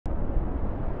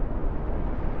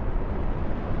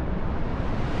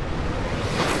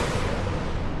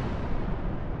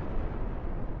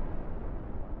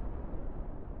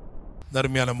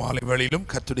தர்மியான மாலை வேளையிலும்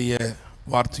கர்த்தருடைய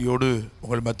வார்த்தையோடு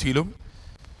உங்கள் மத்தியிலும்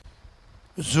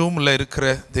ஜூமில் இருக்கிற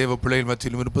தேவ பிள்ளைகள்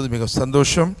மத்தியிலும் இருப்பது மிக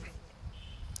சந்தோஷம்.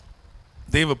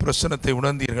 தெய்வ பிரசன்னத்தை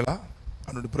உணர்ந்தீர்களா?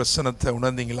 அவனுடைய பிரசன்னத்தை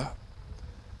உணர்ந்தீங்களா?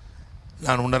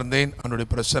 நான் உணர்ந்தேன் அவனுடைய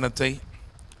பிரசன்னத்தை.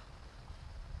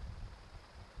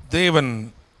 தேவன்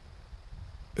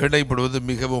இடைப்படுவது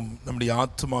மிகவும் நம்முடைய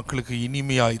ஆத்துமாக்களுக்கு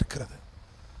இனிமையாக இருக்கிறது.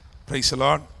 Praise the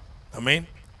Lord. ஆமென்.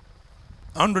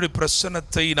 அவனுடைய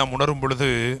பிரசன்னத்தை நாம் உணரும் பொழுது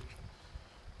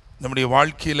நம்முடைய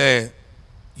வாழ்க்கையில்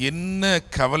என்ன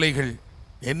கவலைகள்,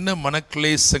 என்ன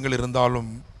மனக்லேசங்கள்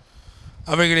இருந்தாலும்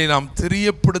அவைகளை நாம்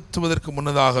தெரியப்படுத்துவதற்கு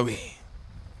முன்னதாகவே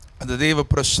அந்த தேவ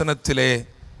பிரசன்னத்திலே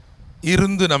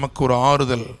இருந்து நமக்கு ஒரு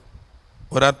ஆறுதல்,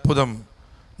 ஒரு அற்புதம்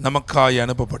நமக்காய்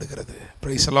அனுப்பப்படுகிறது.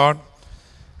 Praise the Lord.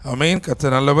 ஆமென்.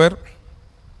 கர்த்தர் நல்லவர்.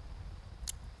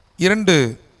 2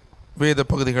 வேத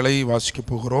பகுதிகளை வாசிக்க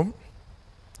போகிறோம்.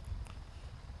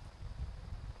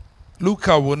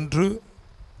 லூக்கா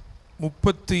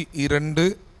 1:32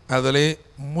 அதிலே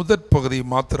முதற் பகுதி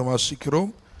மாத்திரம்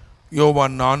வாசிக்கிறோம்.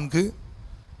 யோவான் 4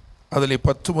 அதிலே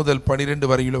 10 முதல் 12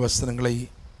 வரையுள்ள வசனங்களை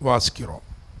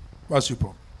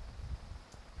வாசிப்போம்.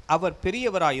 அவர்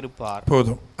பெரியவராய் இருப்பார்.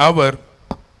 போதும். அவர்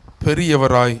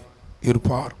பெரியவராய்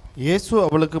இருப்பார். இயேசு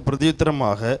அவளுக்கு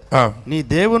பிரதியுத்தரமாக, நீ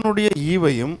தேவனுடைய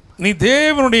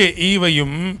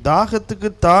ஈவையும் தாகத்துக்கு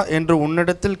தா என்று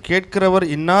உன்னிடத்தில் கேட்கிறவர்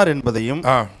இன்னார் என்பதையும்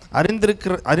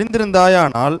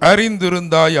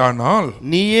அறிந்திருந்தாயானால்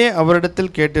நீயே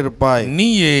அவரிடத்தில் கேட்டிருப்பாய்.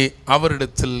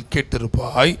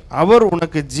 அவர்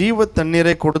உனக்கு ஜீவ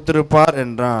தண்ணீரை கொடுத்திருப்பார்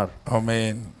என்றார்.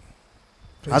 ஆமென்.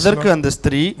 அதற்கு அந்த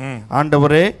ஸ்திரீ,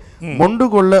 ஆண்டவரே, மொண்டு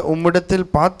கொள்ள உம்மிடத்தில்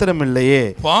பாத்திரமில்லையே,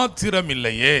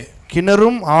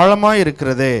 கிணறும்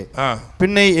ஆழமாயிருக்கிறதே,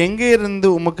 பின்னை எங்கே இருந்து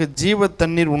உமக்கு ஜீவ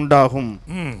தண்ணீர் உண்டாகும்?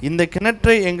 இந்த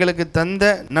கிணற்றை எங்களுக்கு தந்த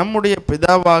நம்முடைய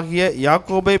பிதாவாகிய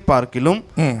யாக்கோபை பார்க்கிலும்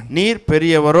நீர்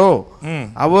பெரியவரோ?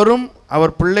 அவரும்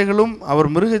அவர் பிள்ளைகளும் அவர்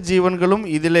மிருக ஜீவன்களும்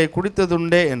இதிலே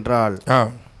குடித்ததுண்டே என்றாள்.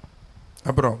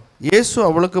 அப்புறம் இயேசு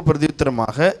அவளுக்கு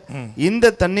பிரதியுத்தரமாக,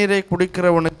 இந்த தண்ணீரை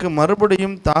குடிக்கிறவனுக்கு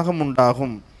மறுபடியும் தாகம்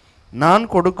உண்டாகும். நான்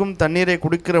கொடுக்கும் தண்ணீரை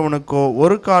குடிக்கிறவனுக்கோ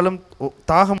ஒரு காலம்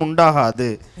தாகம் உண்டாகாது.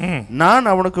 நான்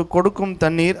அவனுக்கு கொடுக்கும்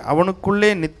தண்ணீர்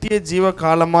அவனுக்குள்ளே நித்திய ஜீவ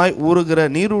காலமாய் ஊறுகிற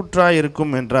நீரூற்றாய்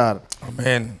இருக்கும் என்றார்.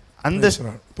 ஆமென். அந்த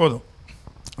போதும்.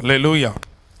 அல்லேலூயா.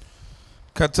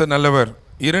 கர்த்தர் நல்லவர்.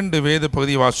 2 வேத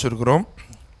பகுதி வாசிக்கிறோம்.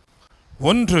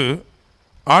 1,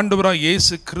 ஆண்டவராய்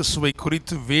இயேசு கிறிஸ்துவை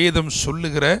குறித்து வேதம்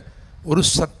சொல்லுகிற ஒரு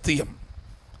சத்தியம்.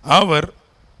 அவர்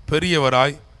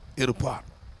பெரியவராய் இருப்பார்.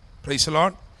 Praise the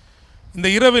Lord. இந்த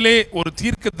இரவிலே ஒரு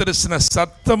தீர்க்க தரிசன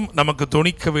சத்தம் நமக்கு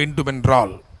தொனிக்க வேண்டும்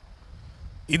என்றால்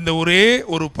இந்த ஒரே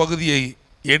ஒரு பகுதியை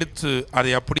எடுத்து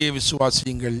அதை அப்படியே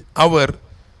விசுவாசியுங்கள். அவர்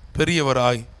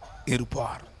பெரியவராய்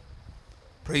இருப்பார்.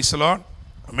 Praise the Lord.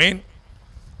 ஆமென்.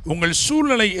 உங்கள்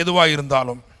சூழ்நிலை எதுவாக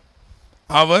இருந்தாலும்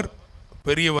அவர்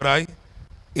பெரியவராய்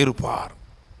இருப்பார்.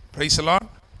 Praise the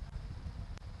Lord.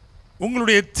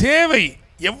 உங்களுடைய தேவை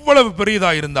எவ்வளவு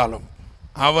பெரியதாக இருந்தாலும்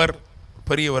அவர்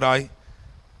பெரியவராய்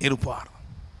இருப்பார்.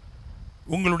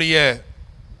 உங்களுடைய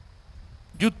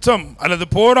யுத்தம் அல்லது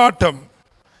போராட்டம்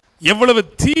எவ்வளவு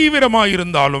தீவிரமாக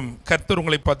இருந்தாலும் கர்த்தர்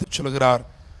உங்களை பார்த்து சொல்கிறார்,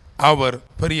 அவர்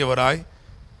பெரியவராய்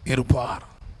இருப்பார்.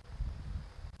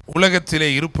 உலகத்திலே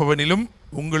இருப்பவனிலும்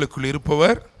உங்களுக்குள்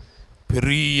இருப்பவர்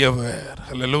பெரியவர்.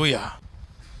 அல்லேலூயா.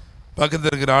 பக்கத்தில்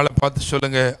இருக்கிற ஆளை பார்த்து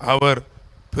சொல்லுங்க, அவர்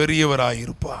பெரியவராய்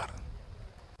இருப்பார்.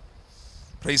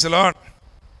 Praise the Lord.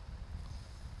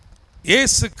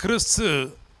 இயேசு கிறிஸ்து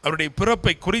அவருடைய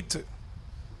பிறப்பை குறித்து,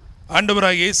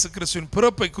 ஆண்டவராய் இயேசு கிறிஸ்துவின்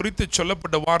பிறப்பை குறித்து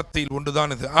சொல்லப்பட்ட வார்த்தையில்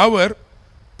ஒன்றுதான் இது. அவர்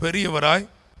பெரியவராய்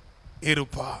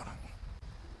இருப்பார்.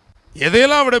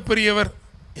 எதையெல்லாம் விட பெரியவர்?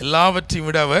 எல்லாவற்றையும்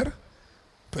விட அவர்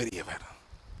பெரியவர்.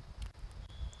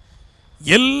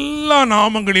 எல்லா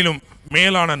நாமங்களிலும்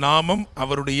மேலான நாமம்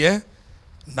அவருடைய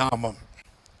நாமம்.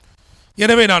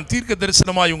 எனவே நான் தீர்க்க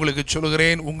தரிசனமாய் உங்களுக்கு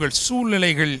சொல்கிறேன், உங்கள்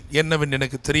சூழ்நிலைகள் என்னவென்று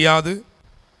எனக்கு தெரியாது,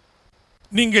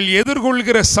 நீங்கள்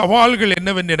எதிர்கொள்கிற சவால்கள்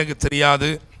என்னவென்று எனக்கு தெரியாது,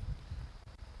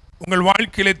 உங்கள்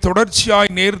வாழ்க்கையிலே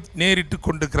தொடர்ச்சியாய் நேரிட்டு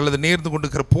கொண்டிருக்கிற அல்லது நேர்ந்து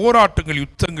கொண்டிருக்கிற போராட்டங்கள்,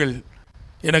 யுத்தங்கள்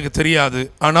எனக்கு தெரியாது.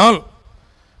 ஆனால்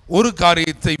ஒரு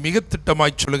காரியத்தை மிக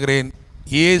திட்டமாய் சொல்கிறேன்,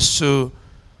 இயேசு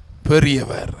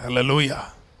பெரியவர். அல்லேலூயா.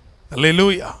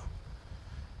 அல்லேலூயா.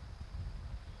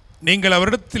 நீங்கள்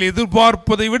அவரிடத்தில்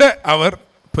எதிர்பார்ப்பதை விட அவர்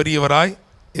பெரியவராய்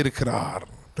இருக்கிறார்.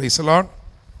 Praise the Lord.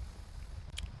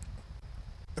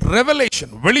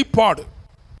 ரெவலேஷன், வெளிப்பாடு,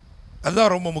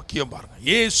 அதுதான் ரொம்ப முக்கியம். பாருங்க,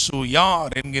 இயேசு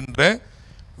யார் என்கின்ற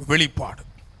வெளிப்பாடு.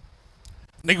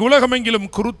 இன்னைக்கு உலகமெங்கிலும்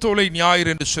குருத்தோலை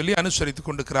ஞாயிறு என்று சொல்லி அனுசரித்துக்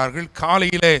கொண்டிருக்கிறார்கள்.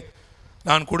 காலையிலே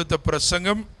நான் கொடுத்த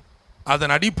பிரசங்கம்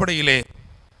அதன் அடிப்படையிலே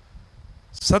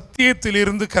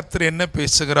சத்தியத்திலிருந்து கர்த்தர் என்ன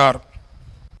பேசுகிறார்,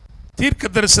 தீர்க்க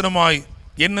தரிசனமாய்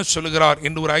என்ன சொல்லுகிறார்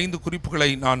என்று ஒரு 5 குறிப்புகளை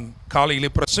நான் காலையிலே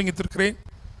பிரசங்கித்திருக்கிறேன்.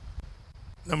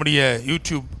 நம்முடைய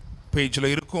யூடியூப் பேஜில்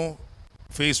இருக்கும்,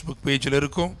 ஃபேஸ்புக் பேஜில்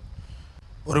இருக்கும்.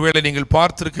 ஒருவேளை நீங்கள்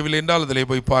பார்த்திருக்கவில்லை என்றால் அதிலே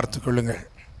போய் பார்த்து கொள்ளுங்கள்.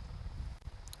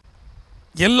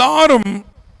 எல்லாரும்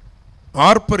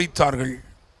ஆர்ப்பரித்தார்கள்,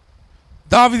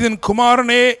 தாவீதின்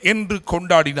குமாரனே என்று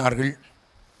கொண்டாடினார்கள்,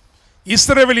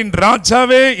 இஸ்ரவேலின்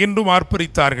ராஜாவே என்றும்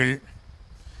ஆர்ப்பரித்தார்கள்,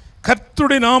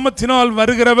 கர்த்தருடைய நாமத்தினால்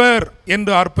வருகிறவர்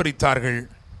என்று ஆர்ப்பரித்தார்கள்.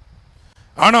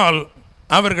 ஆனால்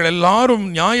அவர்கள் எல்லாரும்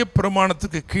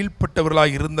நியாயப்பிரமாணத்துக்கு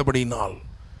கீழ்ப்பட்டவர்களாய் இருந்தபடியினால்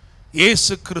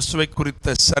இயேசு கிறிஸ்துவை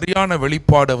குறித்த சரியான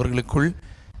வெளிப்பாடு அவர்களுக்குள்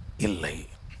இல்லை.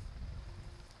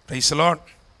 Praise the Lord.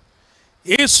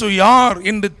 இயேசு யார்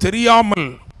என்று தெரியாமல்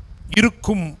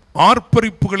இருக்கும்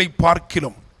ஆர்ப்பரிப்புகளை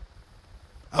பார்க்கிலும்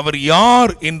அவர்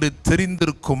யார் என்று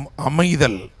தெரிந்திருக்கும்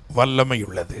அமைதல் வல்லமை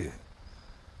உள்ளது.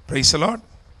 Praise the Lord.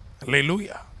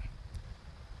 அல்லேலூயா.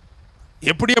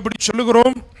 எப்படி அப்படி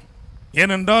சொல்லுகிறோம்?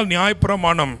 ஏனென்றால்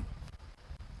நியாயப்பிரமாணம்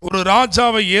ஒரு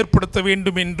ராஜாவை ஏற்படுத்த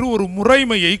வேண்டும் என்று ஒரு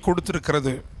முறைமையை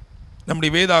கொடுத்திருக்கிறது.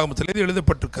 நம்முடைய வேதாகமத்தில் இது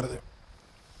எழுதப்பட்டிருக்கிறது.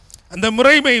 அந்த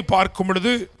முறைமையை பார்க்கும்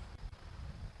பொழுது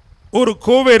ஒரு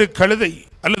கோவேறு கழுதை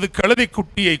அல்லது கழுதை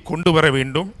குட்டியை கொண்டு வர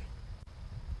வேண்டும்.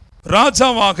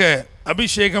 ராஜாவாக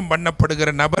அபிஷேகம் பண்ணப்படுகிற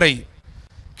நபரை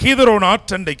கீதரோன்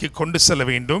ஆற்றண்டைக்கு கொண்டு செல்ல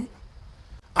வேண்டும்.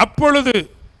 அப்பொழுது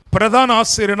பிரதான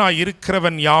ஆசிரியனாய்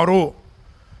இருக்கிறவன் யாரோ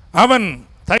அவன்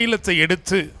தைலத்தை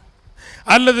எடுத்து,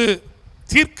 அல்லது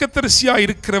தீர்க்கதரிசியாய்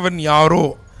இருக்கிறவன் யாரோ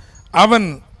அவன்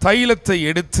தைலத்தை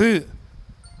எடுத்து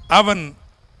அவன்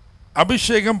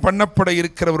அபிஷேகம் பண்ணப்பட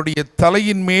இருக்கிறவருடைய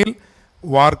தலையின் மேல்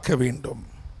வார்க்க வேண்டும்.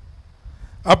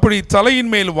 அப்படி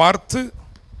தலையின் மேல் வார்த்து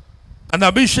அந்த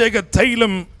அபிஷேக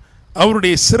தைலம்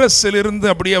அவருடைய சிரசிலிருந்து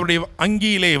அப்படியே அவருடைய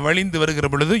அங்கியிலே வழிந்து வருகிற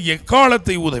பொழுது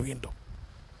எக்காலத்தை ஊத வேண்டும்.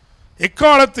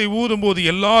 எக்காலத்தை ஊதும் போது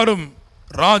எல்லாரும்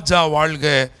ராஜா வாழ்க,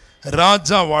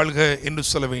 ராஜா வாழ்க என்று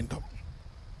சொல்ல வேண்டும்.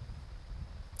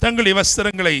 தங்களுடைய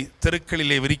வஸ்திரங்களை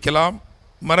தெருக்களிலே விரிக்கலாம்,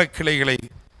 மரக்கிளைகளை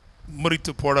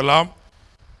முறித்து போடலாம்.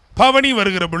 பவனி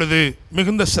வருகிற பொழுது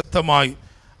மிகுந்த சத்தமாய்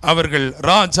அவர்கள்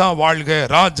ராஜா வாழ்க,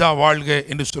 ராஜா வாழ்க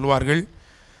என்று சொல்வார்கள்.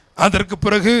 அதற்கு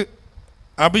பிறகு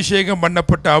அபிஷேகம்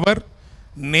பண்ணப்பட்ட அவர்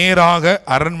நேராக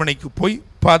அரண்மனைக்கு போய்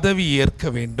பதவி ஏற்க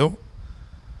வேண்டும்.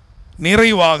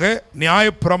 நிறைவாக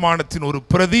நியாயப்பிரமாணத்தின் ஒரு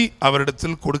பிரதி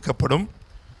அவரிடத்தில் கொடுக்கப்படும்.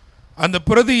 அந்த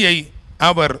பிரதியை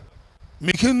அவர்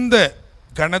மிகுந்த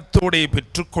கனத்தோടെ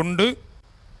பெற்றுக்கொண்டு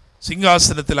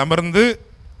சிங்காசனத்தில் அமர்ந்து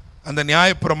அந்த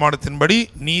நியாயப்பிரமாணத்தின்படி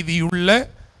நீதியுள்ள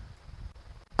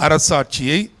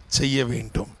அரசாட்சியை செய்ய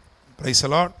வேண்டும். Praise the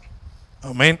Lord.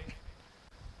 ஆமென்.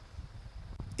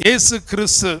 இயேசு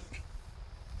கிறிஸ்து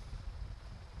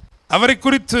அவரை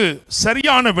குறித்து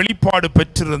சரியான வெளிப்பாடு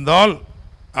பெற்றிருந்தால்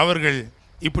அவர்கள்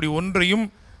இப்படி ஒன்றையும்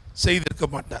செய்திருக்க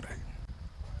மாட்டார்கள்.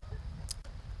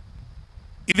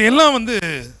 இதெல்லாம்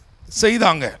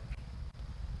செய்தாங்க.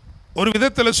 ஒரு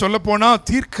விதத்தில் சொல்ல போனால்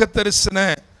தீர்க்க தரிசன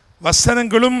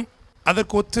வசனங்களும்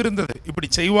அதற்கு ஒத்திருந்தது. இப்படி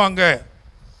செய்வாங்க,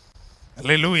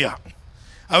 அல்லேலூயா,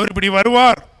 அவர் இப்படி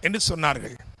வருவார் என்று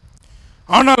சொன்னார்கள்.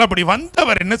 ஆனால் அப்படி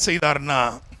வந்தவர் என்ன செய்தார்னா,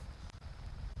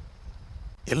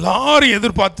 எல்லாரும்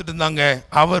எதிர்பார்த்துட்டு இருந்தாங்க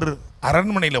அவர்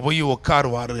அரண்மனையில் போய்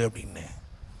உட்காருவார் அப்படின்னு.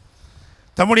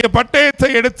 தம்முடைய பட்டயத்தை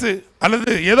எடுத்து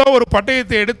அல்லது ஏதோ ஒரு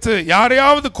பட்டயத்தை எடுத்து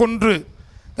யாரையாவது கொன்று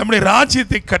நம்முடைய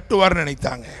ராஜ்யத்தை கட்டுவார்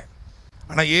நினைத்தாங்க.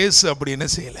 ஆனால் இயேசு அப்படி என்ன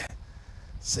செய்யலை,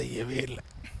 செய்யவே இல்லை.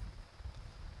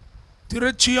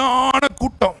 திரட்சியான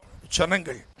கூட்டம்,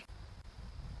 ஜனங்கள்,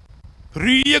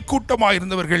 பெரிய கூட்டமாக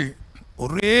இருந்தவர்கள்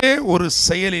ஒரே ஒரு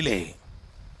செயலிலே,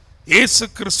 இயேசு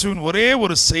கிறிஸ்துவின் ஒரே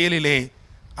ஒரு செயலிலே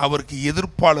அவருக்கு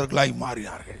எதிர்ப்பாளர்களாய்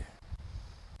மாறினார்கள்.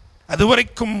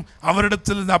 அதுவரைக்கும்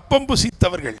அவரிடத்தில் அப்பம்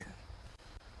புசித்தவர்கள்,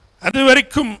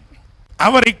 அதுவரைக்கும்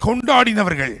அவரை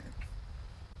கொண்டாடினவர்கள்,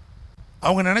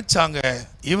 அவங்க நினைச்சாங்க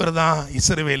இவர் தான்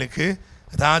இஸ்ரவேலுக்கு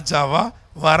ராஜாவா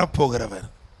வரப்போகிறவர்.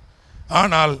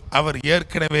 ஆனால் அவர்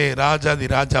ஏற்கனவே ராஜாதி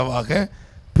ராஜாவாக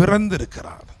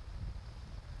பிறந்திருக்கிறார்.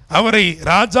 அவரை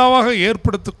ராஜாவாக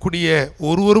ஏற்படுத்தக்கூடிய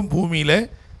ஒருவரும் பூமியில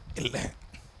இல்லை.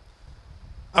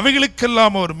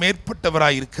 அவைகளுக்கெல்லாம் அவர்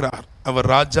மேற்பட்டவராய் இருக்கிறார். அவர்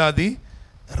ராஜாதி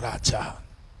ராஜா.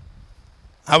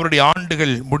 அவருடைய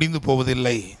ஆண்டுகள் முடிந்து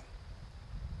போவதில்லை.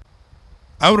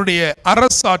 அவருடைய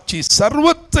அரசாட்சி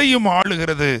சர்வத்தையும்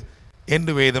ஆளுகிறது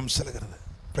என்று வேதம் சொல்கிறது.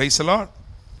 Praise the Lord.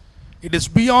 It is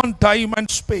beyond time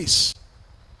and space.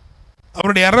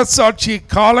 அவருடைய அரசாட்சியை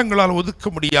காலங்களால் ஒதுக்க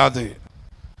முடியாது.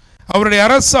 அவருடைய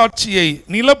அரசாட்சியை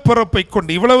நிலப்பரப்பை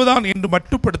கொண்டு இவ்வளவுதான் என்று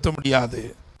மட்டுப்படுத்த முடியாது.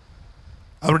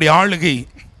 அவருடைய ஆளுகை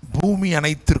பூமி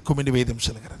அனைத்திற்கும் என்று வேதம்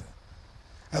சொல்கிறது.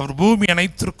 அவர் பூமி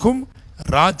அனைத்திற்கும்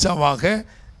ராஜாவாக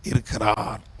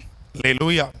இருக்கிறார்.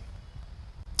 அல்லேலூயா.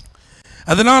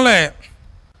 அதனால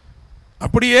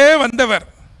அப்படியே வந்தவர்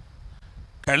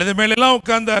கழுதை மேலெல்லாம்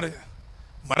உட்கார்ந்தாரு,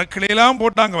 மரக்கிளையெல்லாம்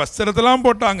போட்டாங்க, வஸ்திரத்தெல்லாம்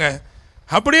போட்டாங்க.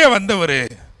 அப்படியே வந்தவர்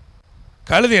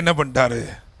கழுதை என்ன பண்ணிட்டாரு,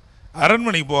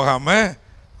 அரண்மனைக்கு போகாமல்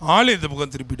ஆலயத்து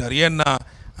பக்கம் திருப்பிட்டார். ஏன்னா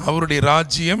அவருடைய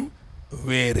ராஜ்யம்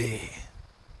வேறே.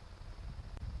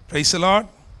 Praise the Lord.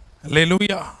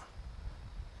 அல்லேலூயா.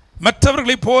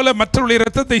 மற்றவர்களைப் போல மற்றவருடைய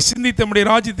இரத்தத்தை சிந்தி தம்முடைய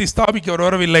ராஜ்யத்தை ஸ்தாபிக்க அவர்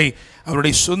வரவில்லை.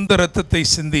 அவருடைய சொந்த இரத்தத்தை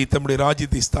சிந்தி தம்முடைய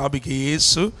ராஜ்யத்தை ஸ்தாபிக்க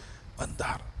இயேசு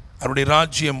வந்தார். அவருடைய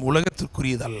ராஜ்யம்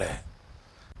உலகத்திற்குரியதல்ல,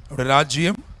 அவருடைய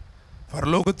ராஜ்யம்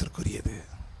பரலோகத்திற்குரியது.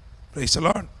 Praise the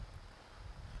Lord.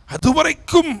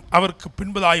 அதுவரைக்கும் அவருக்கு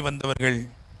பின்பதாய் வந்தவர்கள்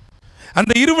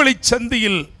அந்த இருவழி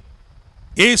சந்தியில்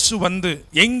இயேசு வந்து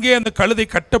எங்கே அந்த கழுதை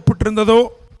கட்டப்பட்டிருந்ததோ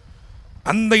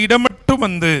அந்த இடம் மட்டும்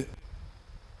வந்து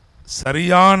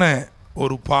சரியான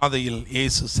ஒரு பாதையில்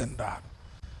இயேசு சென்றார்.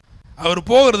 அவர்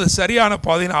போகிறது சரியான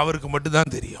பாதைன்னு அவருக்கு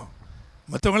மட்டும்தான் தெரியும்.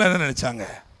 மற்றவங்கள என்ன நினைச்சாங்க,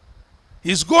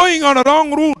 is going on a wrong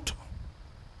route.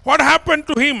 What happened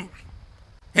to him?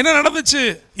 என்ன நடந்துச்சு?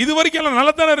 இது வரைக்கும் எல்லாம்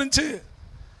நல்லா தானே இருந்துச்சு.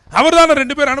 அவர் தானே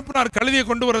 2 பேர் அனுப்பினார் கழுதியை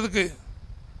கொண்டு வரதுக்கு.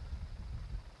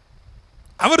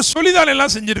 அவர் சொல்லிதான்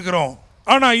எல்லாம் செஞ்சிருக்கிறோம்.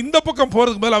 ஆனா இந்த பக்கம்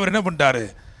போறதுக்கு பதில் அவர் என்ன பண்ணிட்டாரு,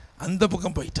 அந்த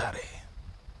பக்கம் போயிட்டாரு.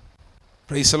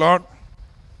 Praise the Lord.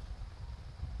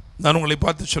 நான் உங்களை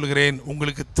பார்த்து சொல்கிறேன்,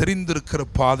 உங்களுக்கு தெரிந்திருக்கிற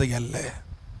பாதை அல்ல,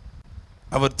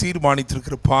 அவர்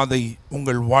தீர்மானித்திருக்கிற பாதை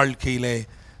உங்கள் வாழ்க்கையிலே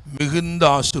மிகுந்த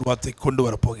ஆசீர்வாதத்தை கொண்டு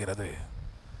வரப்போகிறது.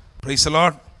 Praise the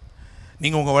Lord.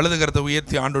 நீங்கள் உங்கள் வலது கரத்தை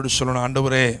உயர்த்தி ஆண்டோடு சொல்லணும்,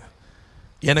 ஆண்டவரே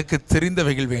எனக்கு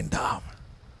தெரிந்தவைகள் வேண்டாம்,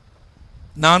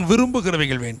 நான்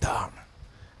விரும்புகிறவைகள் வேண்டாம்,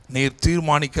 நீர்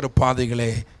தீர்மானிக்கிற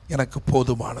பாதைகளே எனக்கு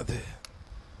போதுமானது.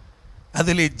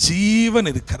 அதிலே ஜீவன்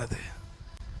இருக்கிறது.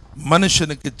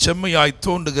 மனுஷனுக்கு செம்மையாய்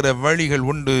தோன்றுகிற வழிகள்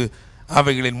உண்டு,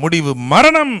 அவைகளின் முடிவு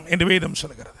மரணம் என்று வேதம்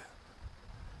சொல்கிறது.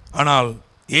 ஆனால்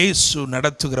இயேசு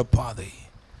நடத்துகிற பாதை,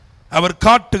 அவர்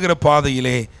காட்டுகிற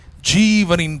பாதையிலே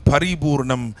ஜீவனின்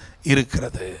பரிபூர்ணம்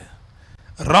இருக்கிறது,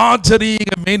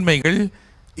 ராஜரீக மேன்மைகள்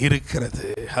இருக்கிறது.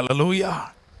 ஹல்லேலூயா.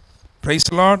 Praise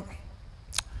the Lord.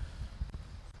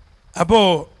 அப்போ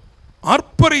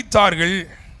ஆர்ப்பரித்தார்கள்.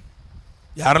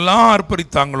 யாரெல்லாம்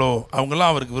ஆர்ப்பரித்தாங்களோ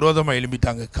அவங்களாம் அவருக்கு விரோதமாக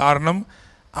எழும்பிட்டாங்க. காரணம்,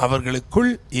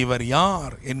 அவர்களுக்குள் இவர்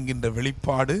யார் என்கின்ற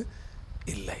வெளிப்பாடு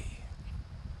இல்லை.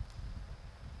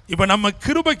 இப்போ நம்ம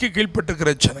கிருபைக்கு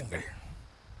கீழ்ப்பட்டிருக்கிற ஜனங்கள்,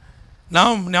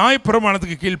 நாம்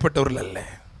நியாயப்பிரமாணத்துக்கு கீழ்ப்பட்டவர்கள் அல்ல,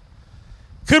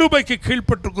 கிருபைக்கு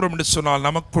கீழ்ப்பட்டிருக்கிறோம் என்று சொன்னால்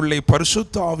நமக்குள்ளே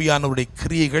பரிசுத்த ஆவியானவருடைய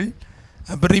கிரியைகள்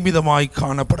அபரிமிதமாய்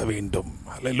காணப்பட வேண்டும்.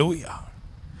 அல்லேலூயா.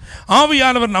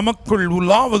 ஆவியானவர் நமக்குள்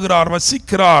உலாவுகிறார்,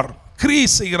 வசிக்கிறார், கிரியை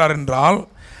செய்கிறார் என்றால்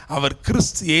அவர்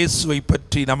கிறிஸ்து இயேசுவை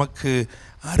பற்றி நமக்கு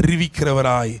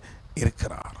அறிவிக்கிறவராய்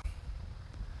இருக்கிறார்.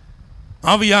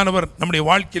 ஆவியானவர் நம்முடைய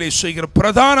வாழ்க்கையிலே செய்கிற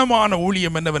பிரதானமான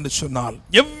ஊழியம் என்னவென்று சொன்னால்,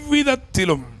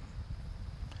 எவ்விதத்திலும்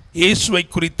இயேசுவை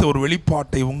குறித்த ஒரு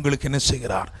வெளிப்பாட்டை உங்களுக்கு என்ன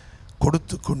செய்கிறார்,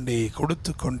 கொடுத்து கொண்டே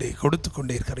கொடுத்து கொண்டே கொடுத்து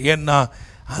கொண்டே இருக்கிறார். ஏன்னா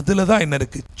அதில் தான் என்ன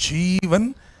இருக்கு, ஜீவன்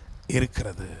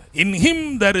இருக்கிறது. In him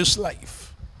there is life.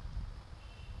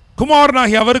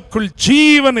 குமாரனாகி அவருக்குள்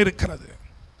ஜீவன் இருக்கிறது.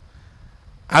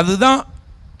 அதுதான்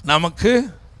நமக்கு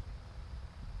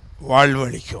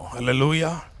வாழ்வளிக்கும்.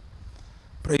 அல்லேலூயா.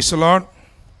 Praise the Lord.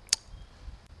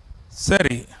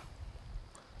 சரி,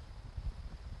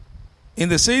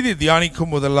 இந்த செய்தி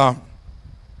தியானிக்கும் போதெல்லாம்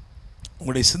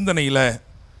உங்களுடைய சிந்தனையில்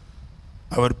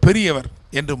அவர் பெரியவர்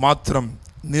என்று மாத்திரம்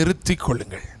நிறுத்தி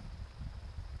கொள்ளுங்கள்.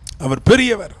 அவர்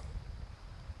பெரியவர்.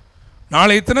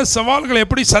 நாளை தினம் சவால்களை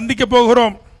எப்படி சந்திக்க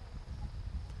போகிறோம்,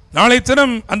 நாளை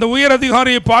தினம் அந்த உயர்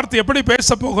அதிகாரியை பார்த்து எப்படி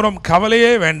பேச போகிறோம்,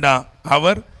 கவலையே வேண்டாம்.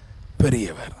 அவர்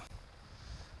பெரியவர்.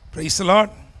 Praise the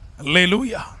Lord.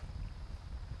 அல்லேலூயா.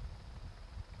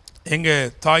 எங்க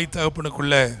தாய்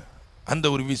தகப்பனுக்குள்ள அந்த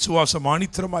ஒரு விசுவாசம்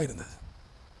ஆணித்தரமாக இருந்தது.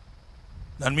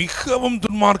 நான் மிகவும்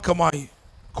துன்மார்க்கமாய்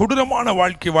கொடூரமான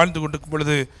வாழ்க்கை வாழ்ந்து கொண்டிருக்கும்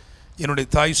பொழுது என்னுடைய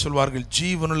தாய் சொல்வார்கள்,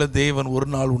 ஜீவனுள்ள தேவன் ஒரு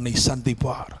நாள் உன்னை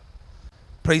சந்திப்பார்.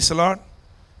 Praise the Lord.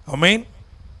 ஆமென்.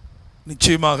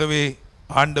 நிச்சயமாகவே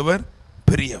ஆண்டவர்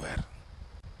பெரியவர்.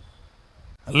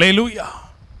 அல்லேலூயா.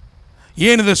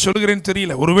 ஏன் இதை சொல்கிறேன்னு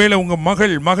தெரியல. ஒருவேளை உங்க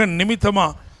மகன் நிமித்தமா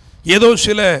ஏதோ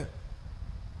சில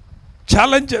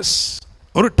சேலஞ்சஸ்,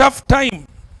 ஒரு டஃப் டைம்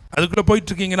அதுக்குள்ள போயிட்டு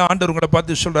இருக்கீங்கன்னா ஆண்டவர் உங்களை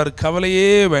பார்த்து சொல்றாரு,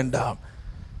 கவலையே வேண்டாம்,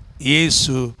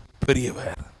 இயேசு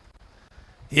பெரியவர்.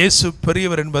 இயேசு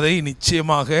பெரியவர் என்பதை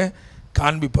நிச்சயமாக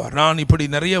காண்பிப்பார். நான் இப்படி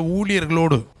நிறைய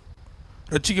ஊழியர்களோடு,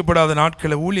 ரட்சிக்கப்படாத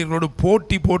நாட்களை ஊழியர்களோடு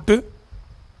போட்டி போட்டு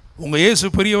உங்கள் இயேசு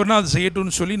பெரியவர்னா அது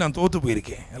செய்யட்டும்னு சொல்லி நான் தோற்று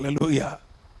போயிருக்கேன். அல்லேலூயா.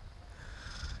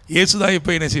 இயேசுதான்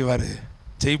இப்போ என்ன செய்வார்,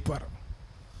 ஜெயிப்பார்.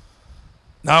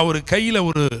 நான் ஒரு கையில்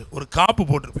ஒரு காப்பு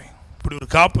போட்டிருப்பேன். இப்படி ஒரு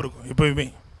காப்பு இருக்கும் எப்போயுமே.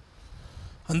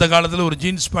 அந்த காலத்தில் ஒரு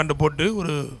ஜீன்ஸ் பேண்ட்டை போட்டு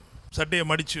ஒரு சட்டையை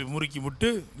மடித்து முறுக்கி விட்டு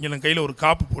இங்கே கையில் ஒரு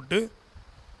காப்பு போட்டு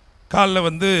காலில்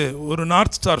வந்து ஒரு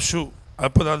நார்த் ஸ்டார் ஷூ,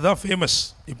 அப்போ அதுதான் ஃபேமஸ்.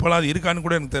 இப்போலாம் அது இருக்கான்னு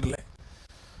கூட எனக்கு தெரில.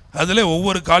 அதில்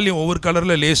ஒவ்வொரு காலையும் ஒவ்வொரு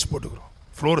கலரில் லேஸ் போட்டுக்கிறோம்.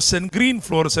 ஃப்ளோரசன்ட் க்ரீன்,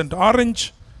 ஃப்ளோரசன்ட் ஆரஞ்சு,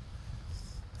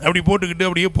 அப்படி போட்டுக்கிட்டு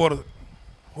அப்படியே போகிறது.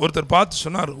 ஒருத்தர் பார்த்து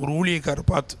சொன்னார், ஒரு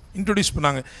ஊழியக்காரர் பார்த்து இன்ட்ரடியூஸ்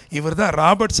பண்ணாங்க, இவர் தான்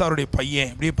ராபர்ட் சாருடைய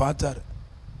பையன். அப்படியே பார்த்தார்,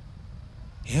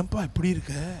 ஏன்பா இப்படி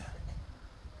இருக்க,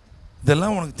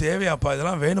 இதெல்லாம் உனக்கு தேவையாப்பா,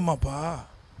 இதெல்லாம் வேணுமாப்பா,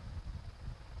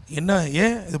 என்ன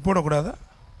ஏன் இது போடக்கூடாதா,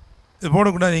 இது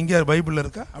போடக்கூடாது, எங்கேயா பைபிளில்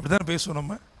இருக்கா? அப்படி தானே பேசுவோம்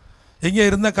நம்ம. எங்கேயா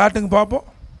இருந்தால் காட்டுங்க பார்ப்போம்.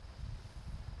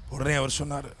 உடனே அவர்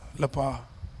சொன்னார், இல்லைப்பா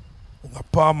உங்கள்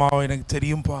அப்பா அம்மாவை எனக்கு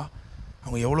தெரியும்ப்பா,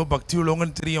 அவங்க எவ்வளோ பக்தி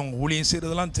உள்ளவங்கன்னு தெரியும், அவங்க ஊழியம்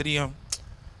செய்கிறதெல்லாம் தெரியும்.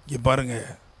 இங்கே பாருங்கள்,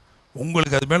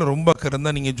 உங்களுக்கு அது மேலே ரொம்ப அக்கறை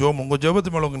இருந்தால் நீங்கள் உங்கள்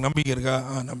ஜெபத்து மேலே உங்களுக்கு நம்பிக்கை இருக்கா?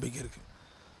 நம்பிக்கை இருக்குது.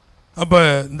 அப்போ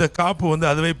இந்த காப்பு வந்து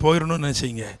அதுவே போயிடணும்னு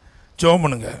நினச்சிங்க, ஜெபம்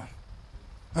பண்ணுங்க.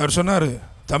 அவர் சொன்னார்,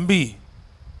 தம்பி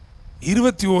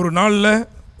 21 நாளில்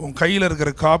உன் கையில்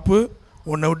இருக்கிற காப்பு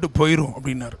உன்னை விட்டு போயிடும்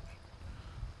அப்படின்னாரு.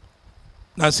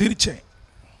 நான் சிரித்தேன்,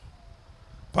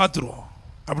 பார்த்துருவோம்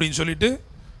அப்படின்னு சொல்லிட்டு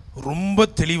ரொம்ப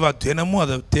தெளிவாக தினமும்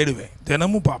அதை தேடுவேன்,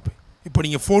 தினமும் பார்ப்பேன். இப்போ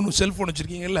நீங்கள் செல்ஃபோன்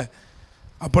வச்சுருக்கீங்கல்ல,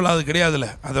 அப்போல்லாம் அது கிடையாதுல்ல.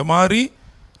 அதை மாதிரி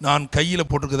நான் கையில்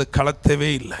போட்டிருக்கிறத கலத்தவே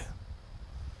இல்லை,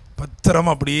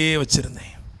 பத்திரமா அப்படியே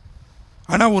வச்சுருந்தேன்.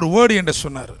 ஆனால் ஒரு வேர்டு என்கிட்ட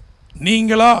சொன்னார்,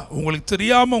 நீங்களா உங்களுக்கு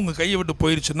தெரியாமல் உங்கள் கையை விட்டு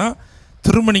போயிடுச்சுன்னா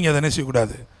திரும்ப நீங்கள் அதை என்ன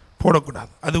செய்யக்கூடாது,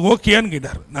 போடக்கூடாது. அது ஓகேன்னு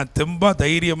கேட்டார். நான் தெம்பாக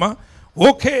தைரியமாக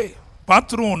ஓகே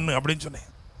பார்த்துருவோம் ஒன்று அப்படின்னு சொன்னேன்.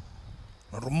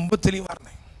 நான் ரொம்ப தெளிவாக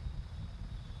இருந்தேன்.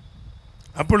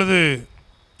 அப்பொழுது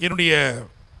என்னுடைய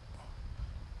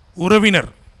உறவினர்,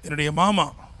 என்னுடைய மாமா,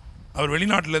 அவர்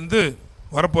வெளிநாட்டிலேருந்து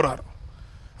வரப்போகிறார்.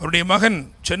 அவருடைய மகன்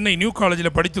சென்னை நியூ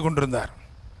காலேஜில் படித்து கொண்டிருந்தார்.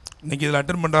 இன்றைக்கி இதில்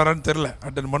அட்டன் பண்ணுறாரான்னு தெரில,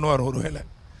 அட்டன் பண்ணுவார் ஒரு வேளை.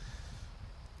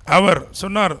 அவர்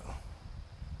சொன்னார்,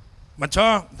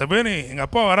 மச்சான் இந்த பேனி எங்கள்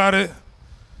அப்பா வராரு,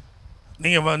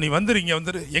 நீ வந்துடுங்க,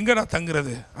 எங்கடா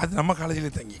தங்குறது? அது நம்ம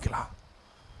காலேஜில் தங்கிக்கலாம்.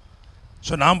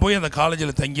 ஸோ நான் போய் அந்த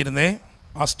காலேஜில் தங்கியிருந்தேன்,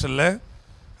 ஹாஸ்டலில்.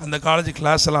 அந்த காலேஜ்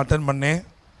கிளாஸ் எல்லாம் அட்டன் பண்ணேன்.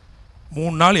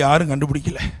 3 நாள் யாரும்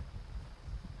கண்டுபிடிக்கல.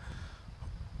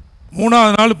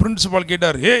 3ஆவது நாள் பிரின்சிபால்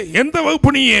கேட்டார், எந்த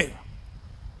வகுப்பு நீ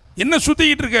என்ன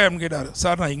சுற்றிக்கிட்டு இருக்க அப்படின்னு கேட்டார்.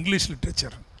 சார் நான் இங்கிலீஷ்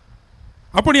லிட்ரேச்சர்.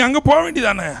 அப்போ நீ அங்கே போக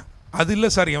வேண்டியதானே? அது இல்லை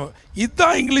சார்,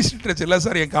 இதுதான் இங்கிலீஷ் லிட்ரேச்சர். இல்லை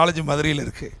சார், என் காலேஜ் மதுரையில்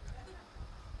இருக்குது.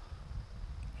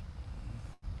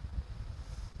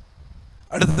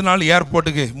 அடுத்த நாள்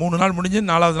ஏர்போர்ட்டுக்கு, 3 நாள் முடிஞ்சு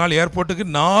 4ஆவது நாள் ஏர்போர்ட்டுக்கு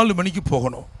 4 மணிக்கு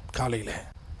போகணும் காலையில்.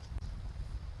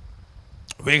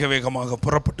 வேகமாக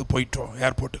புறப்பட்டு போயிட்டோம்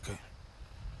ஏர்போர்ட்டுக்கு.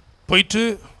 போயிட்டு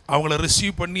அவங்கள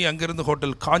ரிசீவ் பண்ணி அங்கேருந்து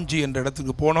ஹோட்டல் காஞ்சி என்ற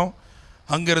இடத்துக்கு போனோம்.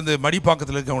 அங்கேருந்து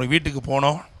மடிப்பாக்கத்தில் இருக்க அவங்க வீட்டுக்கு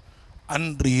போனோம்.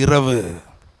 அன்று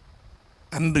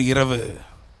இரவு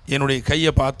என்னுடைய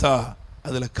கையை பார்த்தா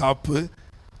அதில் காப்பு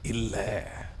இல்லை.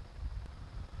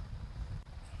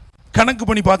 கணக்கு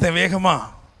பண்ணி பார்த்தேன் வேகமாக.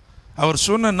 அவர்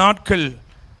சொன்ன நாட்கள்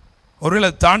ஒருவேளை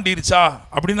தாண்டிருச்சா,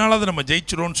 அப்படின்னாலும் அதை நம்ம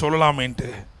ஜெயிச்சிடும்னு சொல்லலாமேன்ட்டு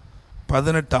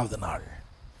 18ஆவது நாள்.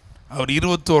 அவர்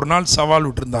 21 நாள் சவால்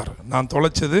விட்டுருந்தார். நான்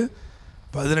தொலைச்சது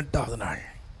 18ஆவது நாள்.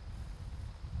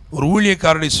 ஒரு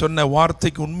ஊழியக்காரரை சொன்ன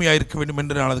வார்த்தைக்கு உண்மையாக இருக்க வேண்டும்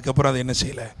என்று நான் அதுக்கப்புறம் அதை என்ன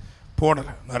செய்யலை,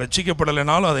 போடலை. நான்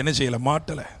ரட்சிக்கப்படலைனாலும் அதை என்ன செய்யலை,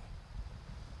 மாட்டலை.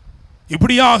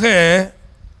 இப்படியாக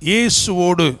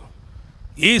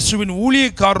இயேசுவின்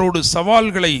ஊழியக்காரரோடு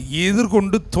சவால்களை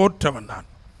எதிர்கொண்டு தோற்றவன் நான்.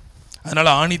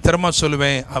 அதனால் ஆணித்தரமாக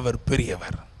சொல்லுவேன், அவர்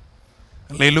பெரியவர்.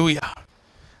 அல்லேலூயா.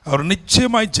 அவர்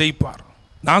நிச்சயமாய் ஜெயிப்பார்.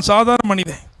 நான் சாதாரண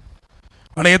மனிதன்,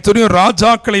 ஆனால் எத்தனையோ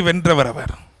ராஜாக்களை வென்றவர்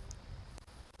அவர்.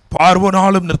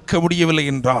 பார்வனாலும் நிற்க முடியவில்லை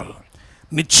என்றால்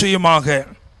நிச்சயமாக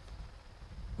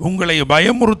உங்களை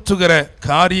பயமுறுத்துகிற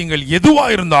காரியங்கள்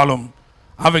எதுவாக இருந்தாலும்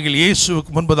அவைகள்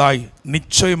இயேசுவுக்கு முன்பதாய்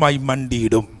நிச்சயமாய்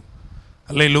மண்டியிடும்.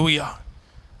 அல்லேலூயா.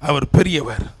 அவர்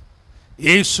பெரியவர்,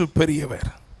 இயேசு பெரியவர்.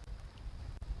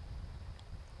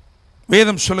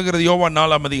 வேதம் சொல்லுகிறது, யோவான்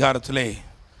 4ஆம் அதிகாரத்திலே,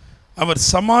 அவர்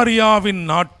சமாரியாவின்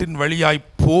நாட்டின் வழியாய்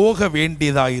போக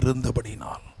வேண்டியதாய்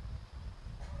இருந்தபடினால்.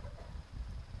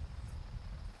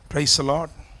 Praise the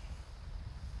Lord.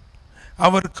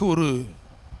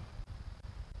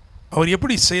 அவர்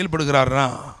எப்படி செயல்படுகிறார்னா,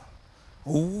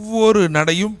 ஒவ்வொரு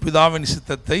நடையும் பிதாவின்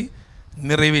சித்தத்தை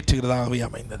நிறைவேற்றுகிறதாகவே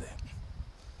அமைந்தது.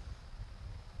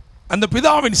 அந்த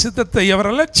பிதாவின் சித்தத்தை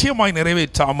அவர் அலட்சியமாய்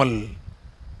நிறைவேற்றாமல்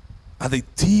அதை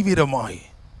தீவிரமாய்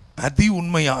அதி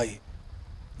உண்மையாய்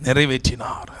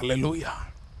நிறைவேற்றினார். அல்லேலூயா.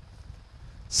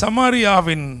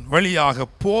 சமாரியாவின் வழியாக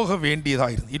போக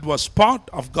வேண்டியதாயிருந்தது. It was part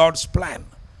of God's plan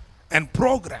and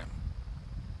program.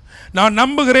 நான்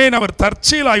நம்புகிறேன், அவர்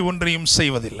தற்செயலாய் ஒன்றையும்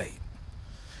செய்வதில்லை.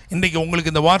 இன்றைக்கு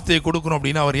உங்களுக்கு இந்த வார்த்தையை கொடுக்கணும்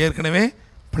அப்படின்னா அவர் ஏற்கனவே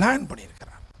பிளான்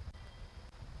பண்ணியிருக்கிறார்.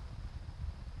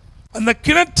 அந்த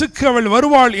கிணற்றுக்கு அவள்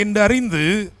வருவாள் என்று அறிந்து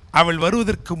அவள்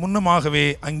வருவதற்கு முன்னமாகவே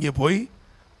அங்கே போய்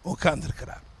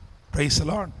உட்கார்ந்திருக்கிறார். Praise the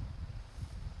Lord.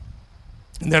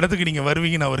 இந்த இடத்துக்கு நீங்கள்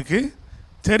வருவீங்கன்னு அவருக்கு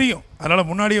தெரியும். அதனால்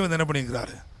முன்னாடியே வந்து என்ன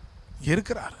பண்ணியிருக்கிறாரு,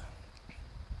 இருக்கிறார்.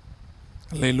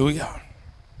 அல்லேலூயா.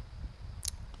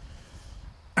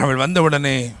 அவள்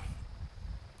வந்தவுடனே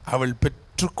அவள்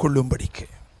பெற்றுக்கொள்ளும்படிக்கு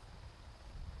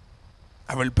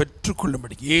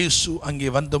இயேசு அங்கே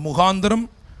வந்த முகாந்திரம்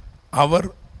அவர்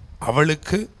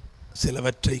அவளுக்கு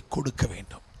சிலவற்றை கொடுக்க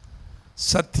வேண்டும்,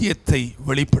 சத்தியத்தை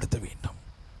வெளிப்படுத்த வேண்டும்,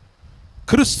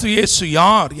 கிறிஸ்து இயேசு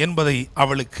யார் என்பதை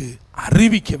அவளுக்கு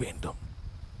அறிவிக்க வேண்டும்.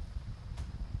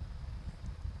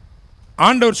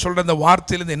 ஆண்டவர் சொல்ற அந்த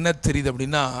வார்த்தையிலிருந்து என்ன தெரியுது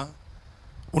அப்படின்னா,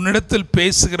 உன்னிடத்தில்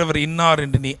பேசுகிறவர் இன்னார்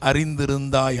என்று நீ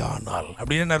அறிந்திருந்தாயானால்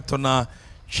அப்படின்னு என்ன அர்த்தம்னா,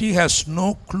 she has no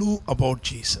clue about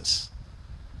Jesus.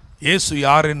 இயேசு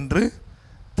யார் என்று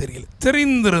தெரியல.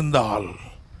 தெரிந்திருந்தால்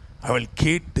அவள்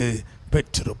கேட்டு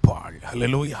பெற்றிருப்பாள்.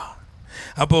 அல்லேலூயா.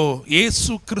 அப்போ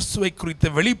இயேசு கிறிஸ்துவை குறித்த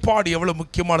வெளிப்பாடு எவ்வளவு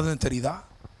முக்கியமானதுன்னு தெரியுதா?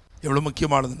 எவ்வளவு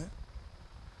முக்கியமானதுன்னு.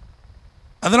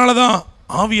 அதனால தான்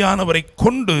ஆவியானவரை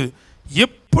கொண்டு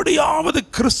எப்படியாவது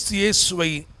கிறிஸ்து இயேசுவை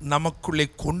நமக்குள்ளே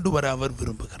கொண்டு வர அவர்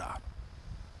விரும்புகிறார்.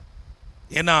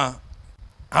 ஏன்னா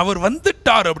அவர்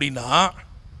வந்துட்டார் அப்படின்னா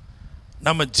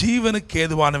நம்ம ஜீவனுக்கு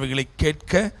ஏதுவானவைகளை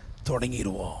கேட்க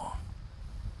தொடங்கிடுவோம்.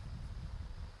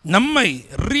 நம்மை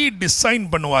ரீடிசைன்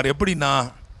பண்ணுவார். எப்படின்னா,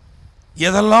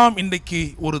 எதெல்லாம் இன்றைக்கு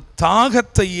ஒரு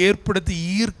தாகத்தை ஏற்படுத்தி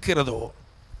ஈர்க்கிறதோ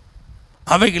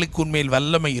அவைகளுக்கு உண்மையில்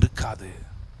வல்லமை இருக்காது.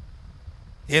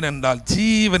 ஏனென்றால்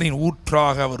ஜீவனின்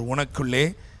ஊற்றாக அவர் உனக்குள்ளே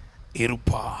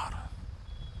இருப்பார்.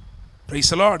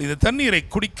 Praise the Lord. இந்த தண்ணீரை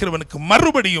குடிக்கிறவனுக்கு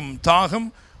மறுபடியும் தாகம்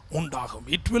உண்டாகும்.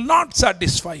 It will not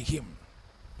satisfy him.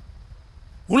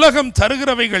 உலகம்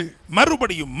தருகிறவைகள்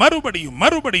மறுபடியும் மறுபடியும்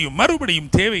மறுபடியும்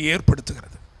மறுபடியும் தேவை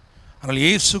ஏற்படுத்துகிறது. ஆனால்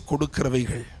இயேசு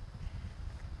கொடுக்கிறவைகள்,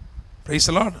 பிரைஸ்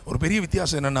தி லார்ட், ஒரு பெரிய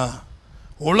வித்தியாசம் என்னன்னா,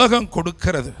 உலகம்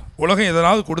கொடுக்கிறது, உலகம்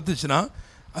எதனாவது கொடுத்துச்சுன்னா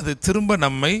அது திரும்ப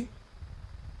நம்மை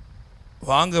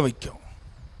வாங்க வைக்கும்.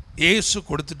 இயேசு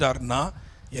கொடுத்துட்டாருன்னா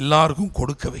எல்லாருக்கும்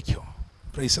கொடுக்க வைக்கும்.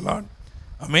 Praise the Lord.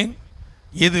 ஆமென்.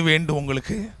 எது வேண்டும்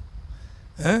உங்களுக்கு?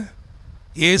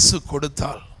 இயேசு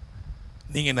கொடுத்தால்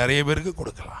நீங்கள் நிறைய பேருக்கு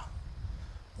கொடுக்கலாம்.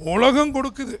 உலகம்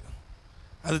கொடுக்குது,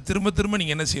 அது திரும்ப திரும்ப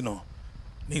நீங்கள் என்ன செய்யணும்?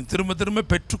 நீங்கள் திரும்ப திரும்ப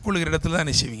பெற்றுக்கொள்கிற இடத்துல தான்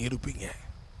என்ன செய்வீங்க? இருப்பீங்க.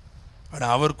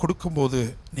 ஆனால் அவர் கொடுக்கும்போது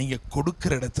நீங்கள்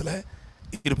கொடுக்குற இடத்துல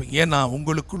இருப்பீங்க. ஏன்னா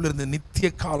உங்களுக்குள்ள இருந்து நித்திய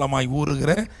காலமாய்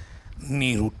ஊறுகிற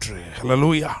நீரூற்று.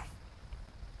 ஹல்லேலூயா.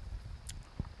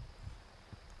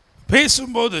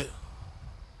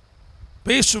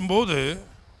 பேசும்போது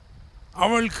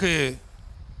அவளுக்கு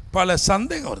பல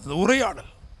சந்தேகம் வருது.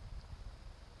 உரையாடல்,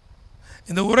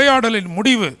 இந்த உரையாடலின்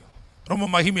முடிவு ரொம்ப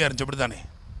மகிமையாக இருந்துச்சு.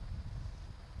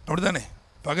 அப்படிதானே?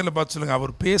 பகலில் பார்த்து சொல்லுங்க,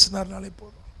 அவர் பேசினார்னாலே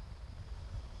போதும்,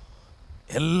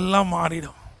 எல்லாம்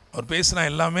மாறிடும். அவர் பேசினா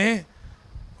எல்லாமே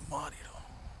மாறிடும்.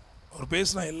 அவர்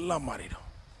பேசினா எல்லாம் மாறிடும்.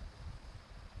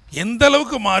 எந்த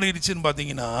அளவுக்கு மாறிடுச்சுன்னு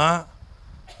பார்த்தீங்கன்னா,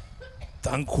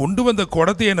 தான் கொண்டு வந்த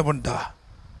குடத்தையே என்ன பண்ணிட்டா?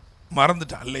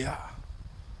 மறந்துட்டா. இல்லையா?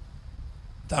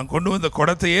 தான் கொண்டு வந்த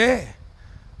குடத்தையே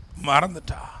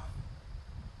மறந்துட்டா.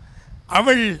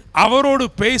 அவள் அவரோடு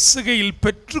பேசுகையில்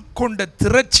பெற்றுக்கொண்ட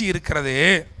திரட்சி இருக்கிறதே,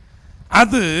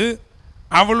 அது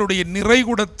அவளுடைய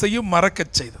நிறைகுடத்தையும் மறக்க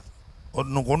செய்தது.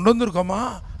 ஒன்று கொண்டு வந்திருக்கோமா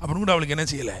அப்படின்னு கூட அவளுக்கு என்ன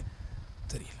செய்யலை,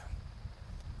 தெரியல.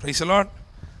 Praise the Lord.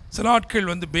 சில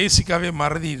ஆட்கள் வந்து பேசிக்காகவே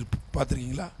மறதி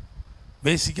பார்த்துருக்கீங்களா?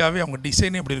 பேசிக்காகவே அவங்க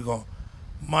டிசைனே எப்படி இருக்கும்?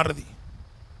 மறதி.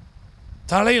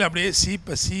 தலையில் அப்படியே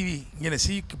சீவி இங்கே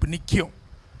சீக்கு இப்போ நிற்கும்.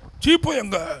 சீப்போ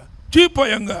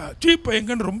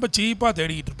எங்கன்னு ரொம்ப சீப்பாக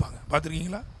தேடிக்கிட்டு இருப்பாங்க.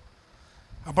 பார்த்துருக்கீங்களா?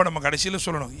 அப்போ நம்ம கடைசியில்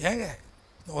சொல்லணும், ஏங்க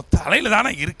தலையில்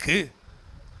தானே இருக்கு.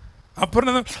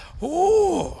 அப்புறம் ஓ,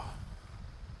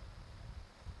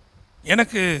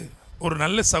 எனக்கு ஒரு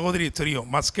நல்ல சகோதரி தெரியும்,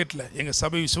 மஸ்கெட்டில். எங்கள்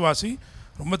சபை விசுவாசி,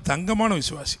 ரொம்ப தங்கமான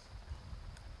விசுவாசி.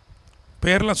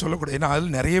 பேரெல்லாம் சொல்லக்கூடாது, ஏன்னா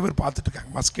அதில் நிறைய பேர்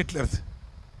பார்த்துட்ருக்காங்க மஸ்கெட்டில் இருந்து.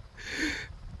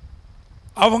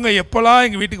 அவங்க எப்போல்லாம்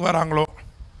எங்கள் வீட்டுக்கு வராங்களோ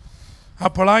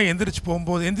அப்போல்லாம் எந்திரிச்சு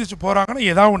போகிறாங்கன்னா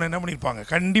ஏதாவது ஒன்று என்ன பண்ணியிருப்பாங்க,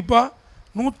 கண்டிப்பாக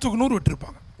 100க்கு 100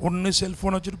 விட்டுருப்பாங்க. ஒன்று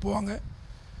செல்ஃபோன் வச்சுட்டு போவாங்க,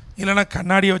 இல்லைன்னா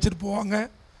கண்ணாடியை வச்சுட்டு போவாங்க,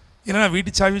 இல்லைன்னா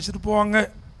வீட்டு சாவி வச்சுட்டு போவாங்க.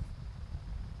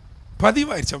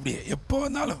 பதிவாயிடுச்சு அப்படியே. எப்போ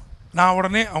வந்தாலும் நான்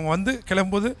உடனே அவங்க வந்து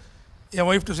கிளம்பும்போது என்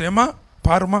ஒய்ஃப்ட்டு சொல்லேம்மா,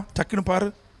 பாருமா, டக்குன்னு பாரு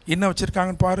என்ன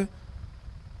வச்சுருக்காங்கன்னு பாரு.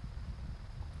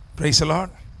 Praise the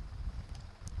Lord.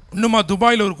 இன்னுமா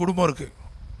துபாயில் ஒரு குடும்பம் இருக்குது.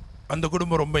 அந்த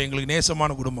குடும்பம் ரொம்ப எங்களுக்கு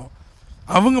நேசமான குடும்பம்.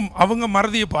 அவங்க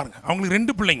மறதியை பாருங்கள். அவங்களுக்கு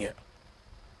 2 பிள்ளைங்க.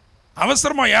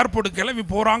 அவசரமாக ஏர்போர்ட்டுக்கு கிளம்பி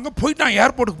போகிறாங்க. போயிட்டான்,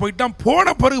 ஏர்போர்ட்டுக்கு போயிட்டான்.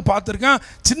 போன பிறகு பார்த்துருக்கான்,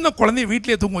 சின்ன குழந்தைய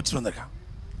வீட்டிலே தூங்க வச்சுட்டு வந்திருக்கான்.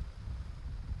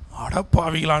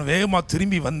 அடப்பாவிகளான் வேகமாக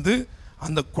திரும்பி வந்து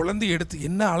அந்த குழந்தையை எடுத்து,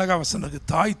 என்ன அழகா வசனம்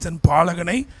இருக்கு, தாய் தன்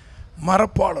பாலகனை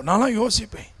மறப்பாளோ. நான்லாம்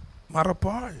யோசிப்பேன்,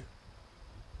 மறப்பாள்.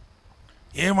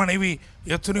 என் மனைவி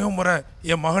எத்தனையோ முறை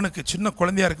என் மகனுக்கு சின்ன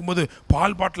குழந்தையா இருக்கும்போது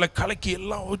பால் பாட்டில் கலக்கி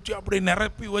எல்லாம் ஊற்றி அப்படியே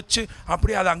நிரப்பி வச்சு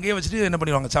அப்படியே அதை அங்கேயே வச்சுட்டு என்ன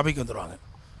பண்ணிடுவாங்க, சபைக்கு வந்துடுவாங்க.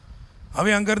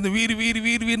 அவன் அங்கேருந்து வீர் வீர்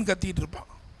வீர் வீர்னு கத்திட்டு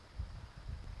இருப்பான்.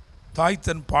 தாய்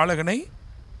தன் பாலகனை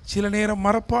சில நேரம்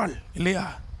மறப்பாள் இல்லையா?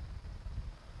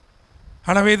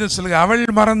 ஆனால் வேதம் சொல்லுங்க,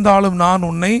 அவள் மறந்தாலும் நான்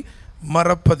உன்னை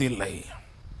மறப்பதில்லை.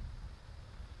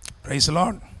 Praise the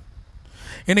Lord.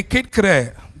 என்னை கேட்கிற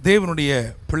தேவனுடைய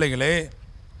பிள்ளைகளே,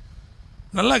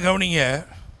 நல்லா கவனிங்க.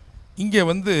 இங்கே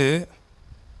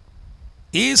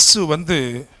இயேசு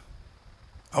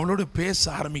அவளோடு பேச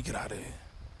ஆரம்பிக்கிறாரு.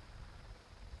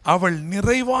 அவள்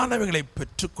நிறைவானவைகளை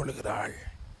பெற்றுக்கொள்கிறாள்.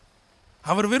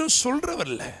 அவர் வெறும்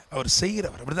சொல்றவர்ல, அவர்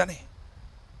செய்கிறவர். அப்படிதானே?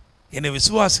 என்னை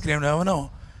விசுவாசிக்கிறேன் அவனோ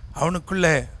அவனுக்குள்ள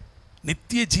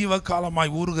நித்திய ஜீவ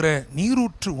காலமாய் ஊறுகிற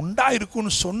நீரூற்று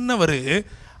உண்டாயிருக்கும்னு சொன்னவர்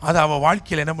அதை அவள்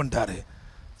வாழ்க்கையில் என்ன பண்ணிட்டாரு,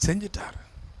 செஞ்சிட்டார்.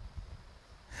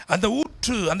 அந்த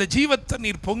ஊற்று, அந்த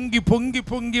ஜீவத்தண்ணீர் பொங்கி பொங்கி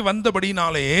பொங்கி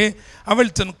வந்தபடினாலே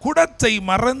அவள் தன் குடத்தை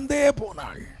மறந்தே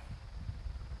போனாள்.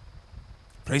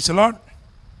 Praise the Lord.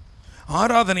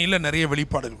 ஆராதனையில் நிறைய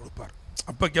வெளிப்பாடுகள் கொடுப்பார்,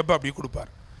 அப்பக்கப்போ அப்படி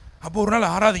கொடுப்பார். அப்போ ஒரு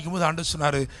நாள் ஆராதிக்கும் போது ஆண்டவர்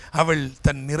சொன்னார், அவள்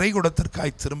தன்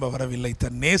நிறைகுடத்திற்காய் திரும்ப வரவில்லை,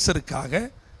 தன் நேசருக்காக.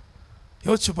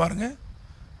 யோசிச்சு பாருங்க,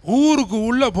 ஊருக்கு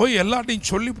உள்ளே போய் எல்லாத்தையும்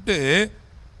சொல்லிவிட்டு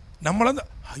நம்மள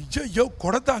ஐயோ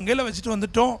குடத்தை அங்கேல வச்சுட்டு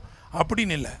வந்துட்டோம்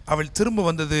அப்படின்னு இல்லை. அவள் திரும்ப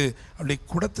வந்தது அவளுடைய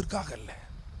குடத்திற்காக அல்ல,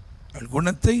 அவள்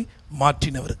குணத்தை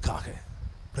மாற்றினவருக்காக.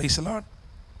 Praise the Lord.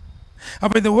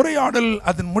 அப்போ இந்த உரையாடல்,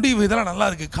 அதன் முடிவு இதெல்லாம் நல்லா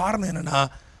இருக்கு. காரணம் என்னன்னா,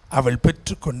 அவள்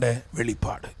பெற்றுக்கொண்ட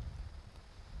வெளிப்பாடு.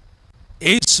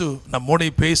 இயேசு நம்மோட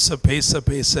பேச பேச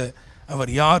பேச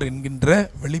அவர் யார் என்கின்ற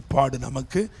வெளிப்பாடு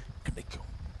நமக்கு கிடைக்கும்.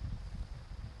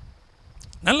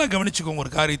 நல்லா கவனிச்சுக்கோங்க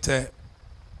ஒரு காரியத்தை.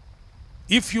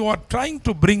 If you are trying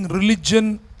to bring religion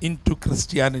into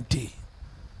Christianity,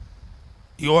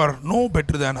 you are no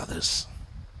better than others.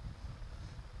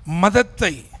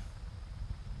 மதத்தை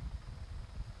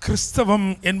கிறிஸ்தவம்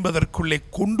என்பதற்குள்ளே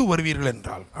கொண்டு வருவீர்கள்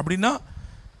என்றால், அப்படின்னா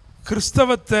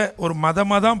கிறிஸ்தவத்தை ஒரு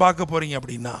மதமாக தான் பார்க்க போறீங்க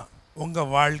அப்படின்னா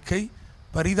உங்கள் வாழ்க்கை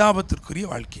பரிதாபத்திற்குரிய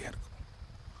வாழ்க்கையாக இருக்கும்.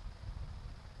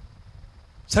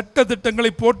 சட்ட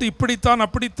திட்டங்களை போட்டு இப்படித்தான்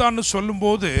அப்படித்தான்னு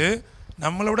சொல்லும்போது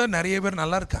நம்மளோட நிறைய பேர்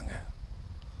நல்லா இருக்காங்க.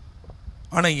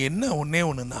 ஆனால் என்ன ஒன்றே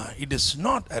ஒன்றுனா, it is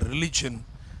not a religion,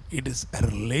 it is a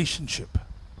relationship.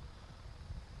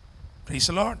 Praise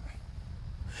the Lord.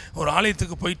 ஒரு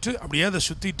ஆலயத்துக்கு போயிட்டு அப்படியே அதை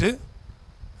சுற்றிட்டு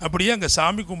அப்படியே அங்கே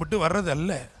சாமி கும்பிட்டு வர்றது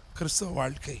அல்ல கிறிஸ்தவ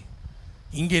வாழ்க்கை.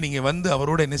 இங்கே நீங்கள்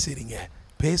அவரோட என்ன செய்கிறீங்க,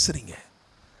 பேசுகிறீங்க.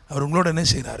 அவர் உங்களோட என்ன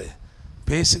செய்கிறாரு,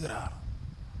 பேசுகிறார்.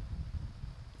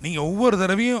 நீங்கள் ஒவ்வொரு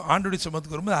தடவையும் ஆண்டோடைய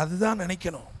சமத்துக்கு வரும்போது அதுதான்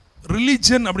நினைக்கணும்.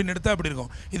 ரிலிஜன் அப்படின்னு எடுத்தால் அப்படி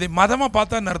இருக்கும். இதை மதமாக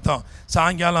பார்த்தா அர்த்தம்,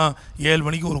 சாயங்காலம் 7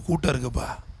 மணிக்கு ஒரு கூட்டம் இருக்குப்பா,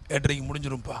 8:30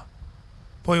 முடிஞ்சிரும்ப்பா,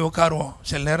 போய் உட்காருவோம்.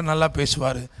 சில நேரம் நல்லா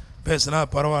பேசுவார், பேசுனா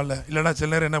பரவாயில்ல, இல்லைனா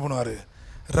சில நேரம் என்ன பண்ணுவார்,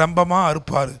 ரம்பமாக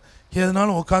அறுப்பார்.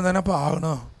 எதுனாலும் உட்காந்தானப்பா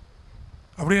ஆகணும்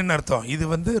அப்படின்னு என்ன அர்த்தம்?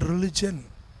 இது religion.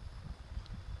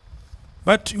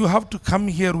 But you have to come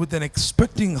here with an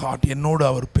expecting heart. என்னோடு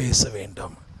அவர் பேச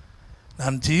வேண்டும்.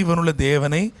 நான் ஜீவனுள்ள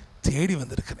தேவனை தேடி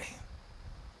வந்திருக்கிறேன்.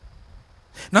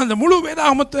 நான் இந்த முழு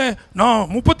வேதாகமத்தை நான்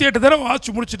 38 தடவை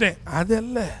வாசிச்சு முடிச்சுட்டேன், அது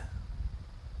அல்ல.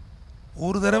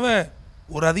 ஒரு தடவை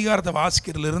ஒரு அதிகாரத்தை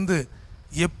வாசிக்கிறதுலேருந்து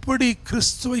எப்படி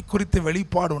கிறிஸ்துவை குறித்த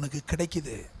வெளிப்பாடு உனக்கு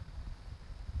கிடைக்குது?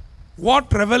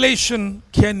 What revelation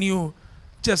can you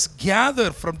just gather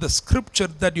from the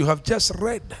scripture that you have just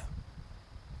read?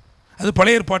 அது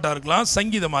பழைய ஏற்பாட்டாக இருக்கலாம்,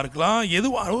 சங்கீதமாக இருக்கலாம்,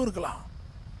 எதுவாகவும் இருக்கலாம்.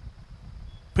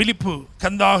 பிலிப்பு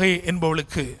கந்தாகை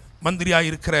என்பவளுக்கு மந்திரியாக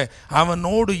இருக்கிற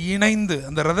அவனோடு இணைந்து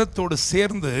அந்த ரதத்தோடு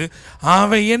சேர்ந்து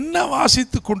அவன் என்ன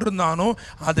வாசித்து கொண்டிருந்தானோ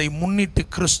அதை முன்னிட்டு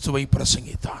கிறிஸ்துவை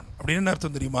பிரசங்கித்தான். அப்படின்னு என்ன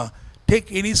அர்த்தம் தெரியுமா? Take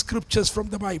any scriptures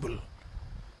from the Bible,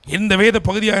 எந்த வேத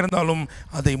பகுதியாக இருந்தாலும்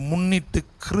அதை முன்னிட்டு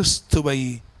கிறிஸ்துவை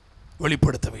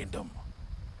வெளிப்படுத்த வேண்டும்.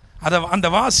 அந்த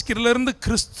வாசிக்கிறதுலேருந்து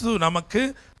கிறிஸ்து நமக்கு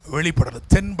வெளிப்படணும்,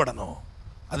 தென்படணும்.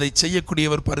 அதை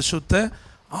செய்யக்கூடியவர் பரிசுத்த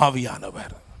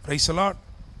ஆவியானவர். Praise the Lord.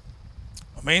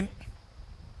 ஆமென்.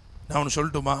 நான் ஒன்று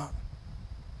சொல்லட்டுமா?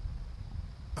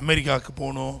 அமெரிக்காவுக்கு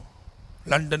போகணும்,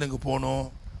 லண்டனுக்கு போகணும்,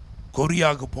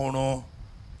 கொரியாவுக்கு போகணும்,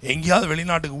 எங்கேயாவது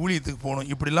வெளிநாட்டுக்கு ஊழியத்துக்கு போகணும்,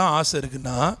 இப்படிலாம் ஆசை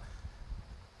இருக்குன்னா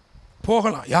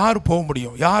போகலாம். யார் போக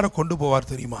முடியும்? யாரை கொண்டு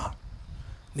போவார் தெரியுமா?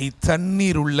 நீ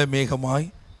தண்ணீர் உள்ள மேகமாய்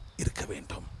இருக்க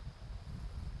வேண்டும்.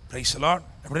 Praise the Lord.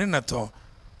 அப்படின்னு அர்த்தம்,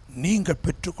 நீங்கள்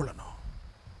பெற்றுக்கொள்ளணும்.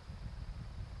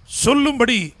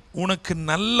 சொல்லும்படி உனக்கு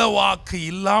நல்ல வாக்கு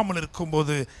இல்லாமல்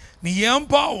இருக்கும்போது நீ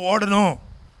ஏன்பா ஓடணும்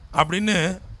அப்படின்னு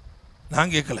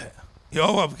நான் கேட்கல,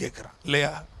 யோவாப் கேட்குறான்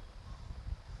இல்லையா?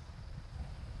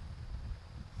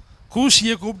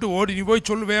 கூசியை கூப்பிட்டு ஓடி நீ போய்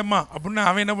சொல்லுவேம்மா அப்படின்னு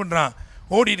அவன் என்ன பண்ணுறான்,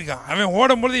 ஓடி இருக்கான். அவன்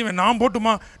ஓடும்பொழுது இவன் நான்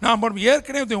போட்டுமா நான் போட்டு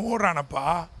ஏற்கனவே ஓடுறானப்பா,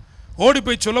 ஓடி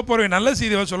போய் சொல்ல போகிறவன் நல்ல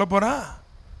செய்தியை சொல்ல போகிறான்.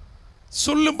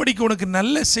 சொல்லும்படிக்கு உனக்கு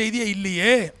நல்ல செய்தியே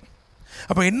இல்லையே.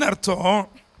 அப்போ என்ன அர்த்தம்?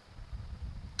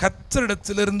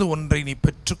 கர்த்தரிடத்திலிருந்து ஒன்றை நீ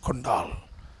பெற்றுக்கொண்டால்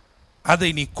அதை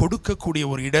நீ கொடுக்கக்கூடிய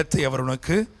ஒரு இடத்தை அவர்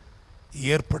உனக்கு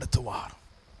ஏற்படுத்துவார்.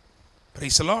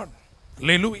 Praise the Lord.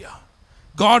 Hallelujah.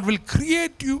 God will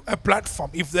create you a platform.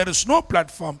 If there is no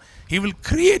platform, He will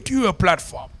create you a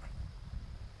platform.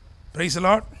 Praise the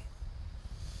Lord.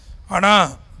 ஆனால்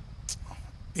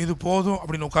இது போதும்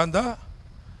அப்படின்னு உட்கார்ந்தா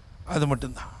அது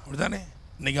மட்டும்தான். அப்படிதானே?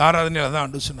 இன்னைக்கு ஆராதனையில் அதான்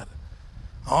ஆண்டு சொன்னார்.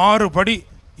 6 படி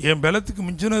என் பலத்துக்கு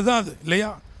மிஞ்சினது தான் அது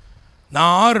இல்லையா?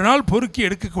 நான் 6 நாள் பொறுக்கி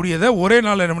எடுக்கக்கூடியதை ஒரே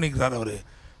நாள் என்ன பண்ணிக்கிறார், அவர்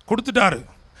கொடுத்துட்டாரு.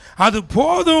 அது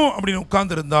போதும் அப்படின்னு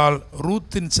உட்கார்ந்துருந்தால்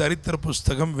ரூத்தின் சரித்திர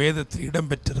புஸ்தகம் வேதத்தில்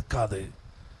இடம்பெற்றிருக்காது.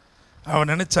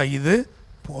 அவன் நினைச்சா இது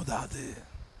போதாது.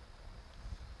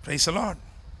 Praise the Lord.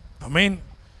 ஆமென்.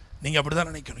 நீங்க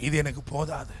அப்படிதான் நினைக்கணும், இது எனக்கு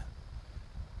போதாது.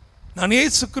 நான்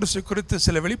இயேசு கிறிஸ்து குறித்து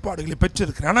சில வெளிப்பாடுகளை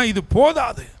பெற்றிருக்கிறேன், ஆனால் இது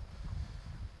போதாது.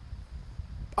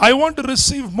 I want to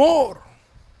receive more.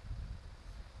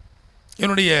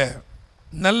 என்னுடைய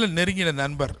நல்ல நெருங்கின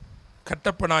நண்பர்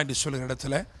கட்டப்பனா என்று சொல்கிற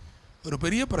இடத்துல ஒரு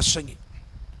பெரிய பிரசங்கி,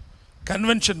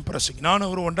 கன்வென்ஷன் பிரசங்கி.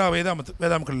 நானும் ஒரு ஒன்றா வேதாம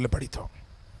கல்லூரியில் படித்தோம்.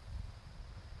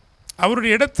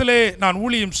 அவருடைய இடத்துல நான்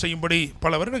ஊழியம் செய்யும்படி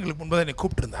பல வருடங்களுக்கு முன்பு என்னை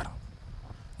கூப்பிட்டுருந்தார்.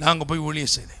 நாங்கள் போய்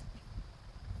ஊழியம் செய்தேன்.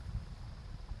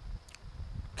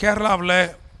 கேரளாவில்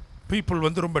பீப்புள்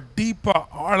வந்து ரொம்ப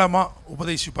டீப்பாக ஆழமாக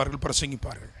உபதேசிப்பார்கள்,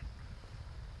 பிரசங்கிப்பார்கள்.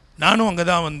 நானும் அங்கே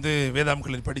தான் வந்து வேதாம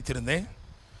கல்லூரியில் படித்திருந்தேன்.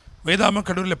 வேதாம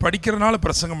கல்லூரியில் படிக்கிறனால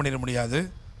பிரசங்கம் பண்ணிட முடியாது.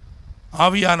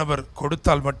 ஆவியானவர்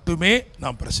கொடுத்தால் மட்டுமே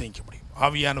நாம் பிரசங்கிக்க முடியும்.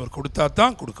 ஆவியானவர் கொடுத்தா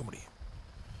தான் கொடுக்க முடியும்.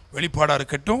 வெளிப்பாடாக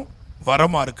இருக்கட்டும்,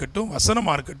 வரமாக இருக்கட்டும்,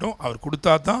 வசனமாக இருக்கட்டும், அவர்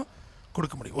கொடுத்தா தான்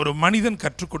கொடுக்க முடியும். ஒரு மனிதன்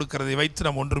கற்றுக் கொடுக்கிறதை வைத்து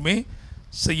நம்ம ஒன்றுமே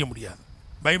செய்ய முடியாது.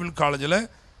 பைபிள் காலேஜில்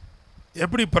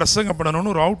எப்படி பிரசங்கம்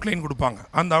பண்ணணும்னு ஒரு அவுட்லைன் கொடுப்பாங்க.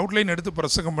 அந்த அவுட்லைன் எடுத்து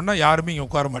பிரசங்கம் பண்ணால் யாருமே இங்கே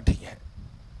உட்கார மாட்டீங்க.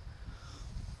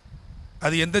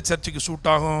 அது எந்த சர்ச்சுக்கு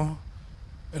சூட் ஆகும்?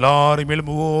 எல்லாரும்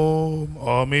எழும்புவோம்,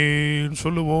 ஆமேன்னு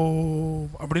சொல்லுவோம்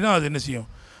அப்படின்னா அது என்ன செய்யும்?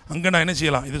 அங்கே நான் என்ன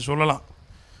செய்யலாம், இது சொல்லலாம்.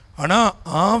 ஆனால்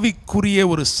ஆவிக்குரிய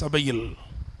ஒரு சபையில்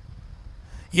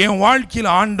என் வாழ்க்கையில்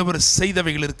ஆண்டவர்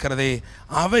செய்தவைகள் இருக்கிறதே,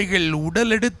 அவைகள்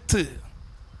உடலெடுத்து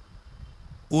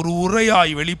ஒரு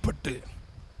உரையாய் வெளிப்பட்டு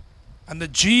அந்த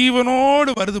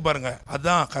ஜீவனோடு வருது பாருங்க,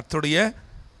 அதுதான் கர்த்தருடைய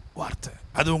வார்த்தை.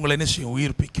 அது உங்களை என்ன செய்யும்?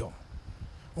 உயிர்ப்பிக்கும்.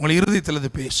 உங்களை இருதயத்தில் அது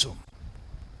பேசும்.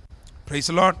 Praise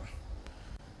the Lord.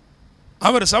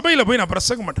 அவர் சபையில் போய் நான்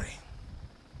பிரசங்கம் பண்ணுறேன்.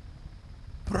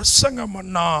 பிரசங்கம்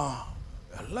பண்ணா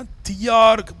எல்லாம்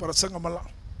தீயாருக்கு பிரசங்கமெல்லாம்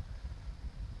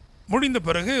முடிந்த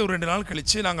பிறகு ஒரு 2 நாள்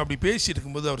கழித்து நாங்கள் அப்படி பேசி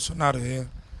இருக்கும்போது அவர் சொன்னார்,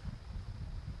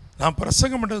 நான்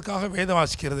பிரசங்கம் பண்ணுறதுக்காக வேதம்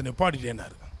வாசிக்கிறது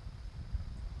நிப்பாட்டிட்டேன்னாரு.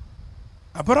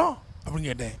 அப்புறம் அப்படின்னு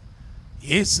கேட்டேன்.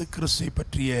 இயேசு கிறிஸ்துவை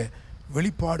பற்றிய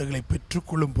வெளிப்பாடுகளை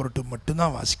பெற்றுக்கொள்ளும் பொருட்டு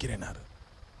மட்டும்தான் வாசிக்கிறேன்னாரு.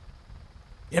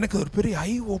 எனக்கு ஒரு பெரிய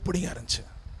ஐ ஓப்பனிங்காக இருந்துச்சு.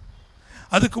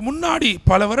 அதுக்கு முன்னாடி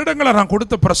பல வருடங்களை நான்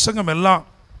கொடுத்த பிரசங்கம் எல்லாம்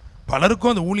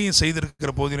பலருக்கும் அந்த ஊழியம்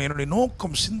செய்திருக்கிற போதிலும் என்னுடைய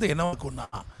நோக்கம் சிந்தை என்ன இருக்கும்னா,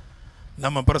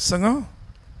 நம்ம பிரசங்கம்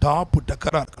டாப்பு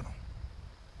டக்கராக இருக்கணும்.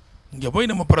 இங்கே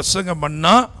போய் நம்ம பிரசங்கம்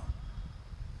பண்ணால்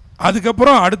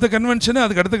அதுக்கப்புறம் அடுத்த கன்வென்ஷனு,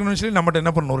 அதுக்கு அடுத்த கன்வென்ஷனு நம்மகிட்ட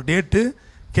என்ன பண்ணணும், ஒரு டேட்டு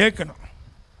கேட்கணும்.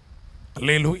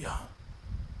 அல்லேலூயா.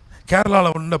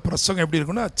 கேரளாவில் உள்ள பிரசங்கம் எப்படி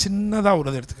இருக்குன்னா, சின்னதாக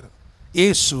ஒரு எடுத்துக்கிறது,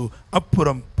 ஏசு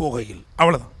அப்புறம் போகையில்,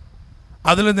 அவ்வளோதான்.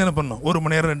 அதுலேருந்து என்ன பண்ணணும், 1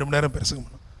 மணி நேரம் 2 மணி நேரம் பிரசங்கம்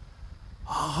பண்ணணும்.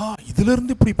 ஆஹா,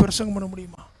 இதிலிருந்து இப்படி பிரசங்கம் பண்ண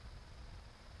முடியுமா?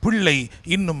 பிள்ளை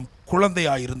இன்னும்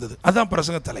குழந்தையாக இருந்தது, அதுதான்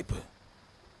பிரசங்க தலைப்பு.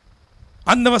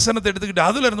 அந்த வசனத்தை எடுத்துக்கிட்டு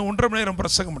அதுல இருந்து 1.5 மணி நேரம்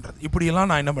பிரசங்கம் பண்ணுறது. இப்படியெல்லாம்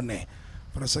நான் என்ன பண்ணேன்,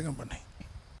 பிரசங்கம் பண்ணேன்.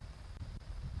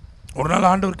 ஒரு நாள்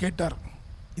ஆண்டவர் கேட்டார்.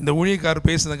 இந்த ஊழியக்காரர்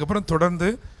பேசினதுக்கப்புறம் தொடர்ந்து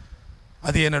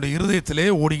அது என்னுடைய இருதயத்திலே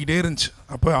ஓடிக்கிட்டே இருந்துச்சு.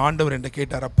 அப்போ ஆண்டவர் என்கிட்ட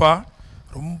கேட்டார், அப்பா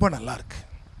ரொம்ப நல்லா இருக்கு,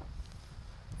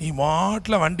 நீ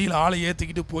மாட்டில் வண்டியில் ஆளை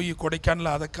ஏற்றிக்கிட்டு போய்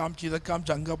கொடைக்கானல் அதை காமிச்சு இதை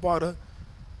காமிச்சு, அங்கே பாரு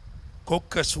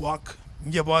கோக்கஸ் வாக்,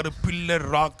 இங்கே பாரு பில்லர்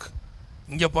ராக்,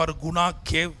 இங்கே பாரு குணா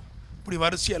கேவ், இப்படி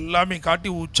வரிசை எல்லாமே காட்டி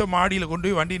உச்ச மாடியில் கொண்டு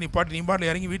போய் வண்டியை நிப்பாட்டி நீ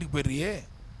பாட்டில் இறங்கி வீட்டுக்கு போயிடுறியே.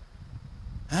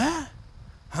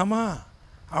 ஆமாம்,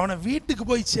 அவனை வீட்டுக்கு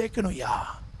போய் சேர்க்கணும்யா.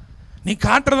 நீ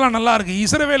காட்டுறதெல்லாம் நல்லா இருக்கு.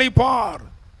 இஸ்ரவேலை பார்,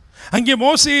 அங்கே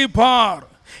மோசேயை பார்,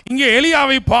 இங்கே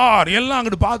எலியாவை பார், எல்லாம்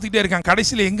அங்கிட்டு பார்த்துக்கிட்டே இருக்கான்.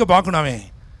 கடைசியில் எங்கே பார்க்கணும், அவன்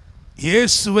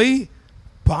இயேசுவை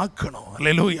பார்க்கணும்.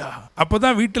 அல்லேலூயா. அப்போ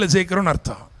தான் வீட்டில் சேர்க்கிறோன்னு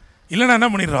அர்த்தம். இல்லைன்னா என்ன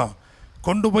பண்ணிடுறோம்,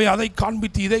 கொண்டு போய் அதை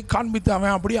காண்பித்து இதை காண்பித்து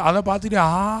அவன் அப்படியே அதை பார்த்துட்டு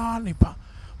நிற்பான்.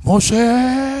 மோசே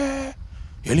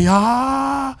எலியா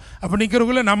அப்போ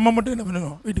நிற்கிறக்குள்ள நம்ம மட்டும் என்ன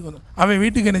பண்ணணும், வீட்டுக்கு வந்து அவன்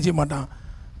வீட்டுக்கு என்ன செய்ய மாட்டான்,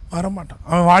 வரமாட்டான்.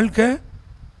 அவன்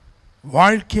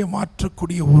வாழ்க்கையை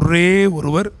மாற்றக்கூடிய ஒரே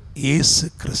ஒருவர் இயேசு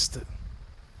கிறிஸ்து.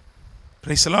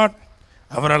 Praise the Lord.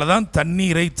 அவரால் தான்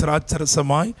தண்ணீரை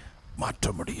திராட்சரசமாய்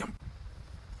மாற்ற முடியும்.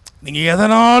 நீங்கள்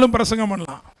எதனாலும் பிரசங்கம்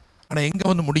பண்ணலாம், ஆனால் எங்கே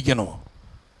வந்து முடிக்கணும்?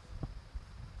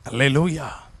 அல்லேலூயா.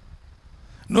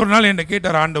 இன்னொரு நாள் என்னை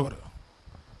கேட்டார் ஆண்டவர்,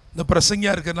 இந்த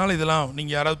பிரசங்கியாக இருக்கிறதுனால இதெல்லாம்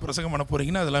நீங்கள் யாராவது பிரசங்கம் பண்ண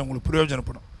போகிறீங்கன்னா அதெல்லாம் உங்களுக்கு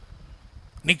பிரயோஜனப்படும்.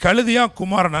 நீ கழுதியா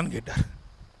குமாரனான்னு கேட்டார்.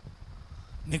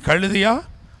 நீ கழுதியா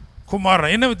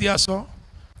குமாரன், என்ன வித்தியாசம்?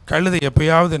 கழுதை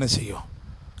எப்பயாவது என்ன செய்யும்?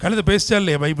 கழுதை பேசிச்சா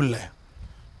இல்லையா பைபிளில்?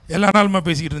 எல்லா நாளுமா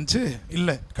பேசிக்கிட்டு இருந்துச்சு?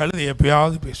 இல்லை, கழுதை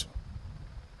எப்பயாவது பேசும்.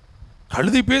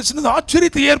 கழுதை பேசுனது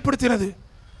ஆச்சரியத்தை ஏற்படுத்தினது.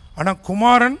 ஆனால்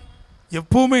குமாரன்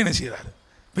எப்பவுமே என்ன செய்கிறார்?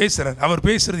 பேசுகிறார். அவர்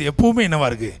பேசுகிறது எப்பவுமே என்னவா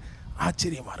இருக்கு?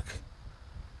 ஆச்சரியமாக இருக்கு.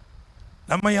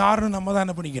 நம்ம யாருன்னு நம்ம தான்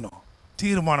என்ன பண்ணிக்கணும்?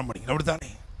 தீர்மானம் பண்ணிக்கணும். அப்படி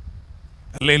தானே?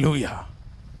 அல்லேலூயா.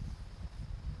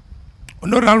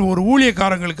 இன்னொரு நாள் ஒரு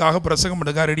ஊழியக்காரங்களுக்காக பிரசங்கம்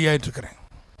பண்ணுறதுக்காக ரெடி ஆகிட்டு இருக்கிறேன்.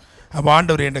 அப்போ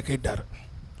ஆண்டவர் என்ன கேட்டார்,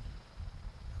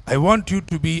 I want you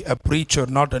to be a preacher,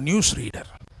 not a news reader.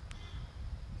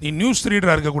 நீ நியூஸ்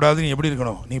ரீடராக இருக்கக்கூடாது, நீ எப்படி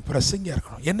இருக்கணும்? நீ பிரசங்கியாக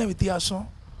இருக்கணும். என்ன வித்தியாசம்?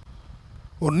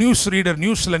 ஒரு நியூஸ் ரீடர்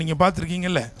நியூஸில் நீங்கள்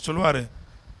பார்த்துருக்கீங்கல்ல, சொல்லுவார்,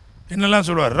 என்னெல்லாம்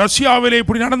சொல்லுவார், ரஷ்யாவிலே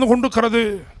இப்படி நடந்து கொண்டிருக்கிறது,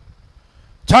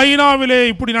 சைனாவிலே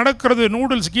இப்படி நடக்கிறது,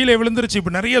 நூடுல்ஸ் கீழே விழுந்துருச்சு,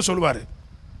 இப்படி நிறைய சொல்லுவார்.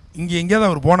 இங்கே எங்கேயாவது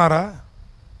அவர் போனாரா?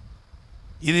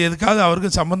 இது எதுக்காவது அவருக்கு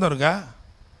சம்பந்தம் இருக்கா?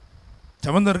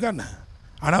 சம்பந்தம் இருக்கா என்ன?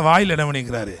 ஆனால் வாயில் என்ன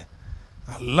பண்ணிக்கிறாரு?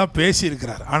 நல்லா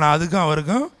பேசியிருக்கிறார். ஆனால் அதுக்கும்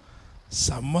அவருக்கும்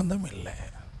சம்பந்தம் இல்லை.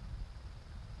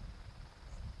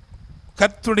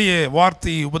 கர்த்தருடைய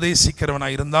வார்த்தையை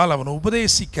உபதேசிக்கிறவனாக இருந்தால் அவன்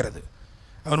உபதேசிக்கிறது,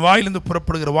 அவன் வாயிலிருந்து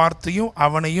புறப்படுகிற வார்த்தையும்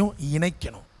அவனையும்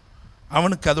இணைக்கணும்.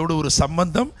 அவனுக்கு அதோடு ஒரு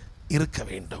சம்பந்தம் இருக்க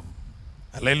வேண்டும்.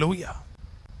 அல்லேலூயா.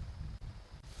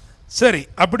 சரி,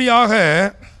 அப்படியாக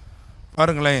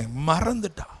பாருங்களேன்,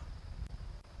 மறந்துட்டா.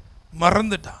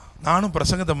 நானும்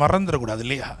பிரசங்கத்தை மறந்துடக்கூடாது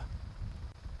இல்லையா?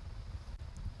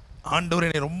 ஆண்டவர்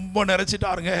என்னை ரொம்ப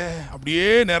நிறைச்சிட்டாருங்க, அப்படியே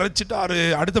நிறைச்சிட்டாரு,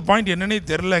 அடுத்த பாயிண்ட் என்னன்னே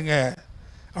தெரிலங்க,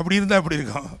 அப்படி இருந்தால் அப்படி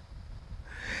இருக்கும்.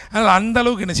 அதனால் அந்த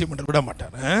அளவுக்கு என்ன செய்ய மாட்டார், விட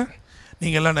மாட்டார்.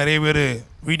 நீங்கள் எல்லாம் நிறைய பேர்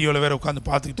வீடியோவில் வேறு உட்காந்து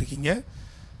பார்த்துக்கிட்டு இருக்கீங்க,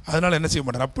 அதனால் என்ன செய்ய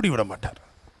மாட்டார், அப்படி விட மாட்டார்.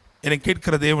 என்னை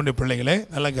கேட்கிற தேவனுடைய பிள்ளைகளே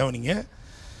நல்லா கவனிங்க.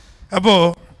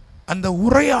 அப்போது அந்த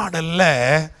உரையாடலில்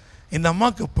இந்த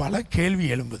அம்மாவுக்கு பல கேள்வி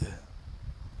எழும்புது.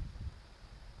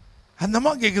 அந்த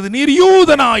அம்மா கேட்குது, நீர்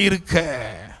யூதனா இருக்க,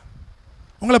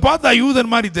 உங்களை பார்த்தா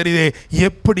யூதன் மாதிரி தெரியுதே,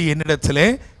 எப்படி என்னிடத்தில்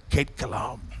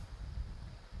கேட்கலாம்?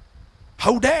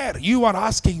 How dare you are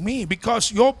asking me, because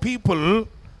your people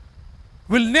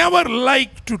will never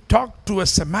like to talk to a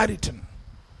Samaritan.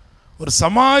 ஒரு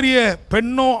சமாரிய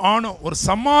பெண்ணோ ஆணோ, ஒரு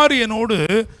சமாரியனோடு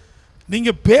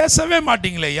நீங்கள் பேசவே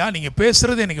மாட்டீங்களேயா? நீங்கள்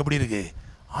பேசுறது எனக்கு எப்படி இருக்கு?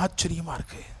 ஆச்சரியமாக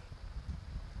இருக்கு.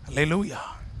 அல்லேலூயா.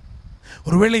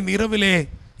 ஒருவேளை இந்த இரவிலே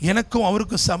எனக்கும்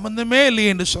அவருக்கும் சம்பந்தமே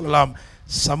இல்லையே என்று சொல்லலாம்.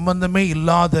 சம்பந்தமே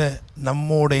இல்லாத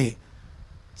நம்மோட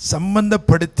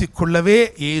சம்பந்தப்படுத்தி கொள்ளவே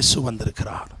இயேசு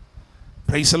வந்திருக்கிறார்.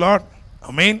 Praise the Lord.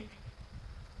 ஆமென்.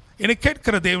 என்னை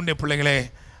கேட்கிற தேவனுடைய பிள்ளைகளே,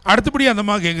 அடுத்தபடி அந்த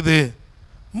அம்மா கேட்குது,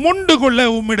 முண்டு கொள்ள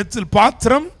உம்மிடத்தில்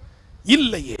பாத்திரம்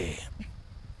இல்லையே.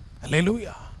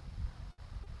 அல்லேலூயா.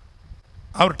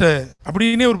 அவர்கிட்ட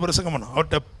அப்படின்னே ஒரு பிரசங்கம் பண்ணும்,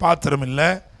 அவர்கிட்ட பாத்திரம் இல்லை,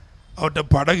 அவர்கிட்ட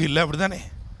படகு இல்லை, அப்படி தானே?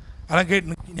 அதெல்லாம்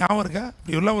கேட்டு ஞாபகம் இருக்கா?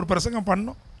 இப்படி எல்லாம் ஒரு பிரசங்கம்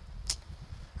பண்ணோம்.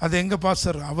 அது எங்கே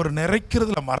பாஸ்டர்? அவர்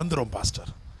நிறைக்கிறதுல மறந்துடும்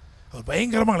பாஸ்டர், அவர்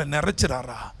பயங்கரமாக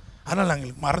நிறைச்சிடாரா, அதனால்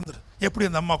எங்களுக்கு மறந்துடும். எப்படி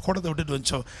அந்த அம்மா கூடத்தை விட்டுட்டு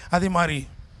வந்துச்சோம், அதே மாதிரி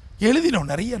எழுதினோம்,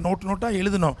 நிறைய நோட்டாக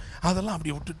எழுதினோம், அதெல்லாம்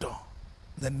அப்படி விட்டுட்டோம்.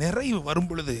 இந்த நிறைவு வரும்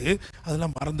பொழுது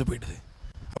அதெல்லாம் மறந்து போயிடுது.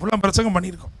 அப்படிலாம் பிரசங்கம்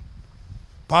பண்ணியிருக்கோம்.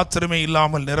 பாத்திரமே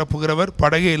இல்லாமல் நிரப்புகிறவர்,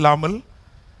 படகே இல்லாமல்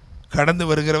கடந்து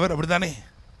வருகிறவர், அப்படி தானே?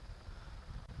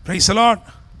 Praise the Lord.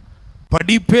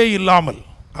 படிப்பே இல்லாமல்,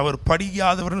 அவர்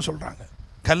படிக்காதவர்னு சொல்கிறாங்க,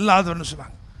 கல்லாதவர்னு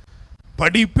சொல்கிறாங்க.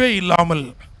 படிப்பே இல்லாமல்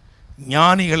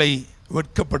ஞானிகளை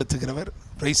வெட்கப்படுத்துகிறவர்.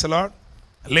 Praise the Lord.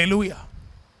 அல்லேலூயா.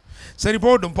 சரி,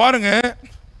 போட்டும். பாருங்க,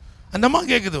 அந்த அம்மா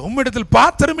கேட்குது, உம்மிடத்தில்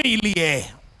பாத்திரமே இல்லையே.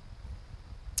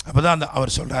 அப்போதான்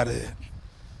அவர் சொல்கிறாரு,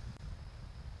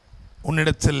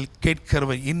 உன்னிடத்தில்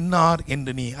கேட்கிறவர் இன்னார்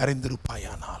என்று நீ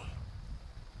அறிந்திருப்பாயானால்.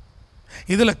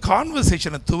 இதில்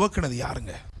கான்வர்சேஷனை துவக்கினது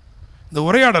யாருங்க? இந்த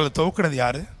உரையாடலை துவக்கினது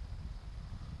யார்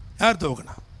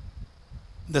துவக்கினா?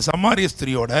 இந்த சமாரிய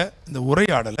ஸ்திரியோட இந்த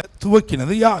உரையாடலை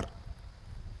துவக்கினது யார்?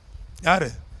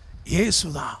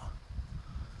 இயேசுதான்.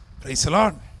 Praise the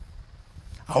Lord.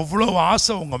 அவ்வளவு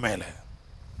ஆசை உங்க மேலே,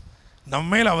 நம்ம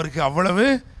மேலே அவருக்கு அவ்வளவு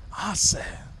ஆசை.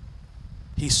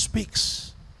 He speaks,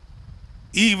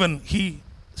 even he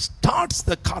starts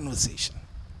the conversation.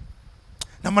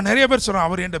 நம்ம நிறைய பேர் சொல்கிறோம்,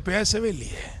 அவர் என்கிட்ட பேசவே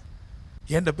இல்லையே,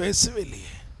 என்கிட்ட பேசவே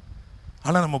இல்லையே.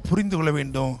 ஆனால் நம்ம புரிந்து கொள்ள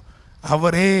வேண்டும்,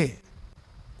 அவரே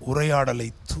உரையாடலை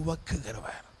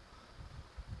துவக்குகிறவர்.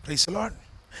 Praise the Lord.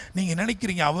 நீங்கள்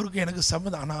நினைக்கிறீங்க அவருக்கு எனக்கு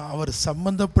சம்மந்தம், ஆனால் அவர்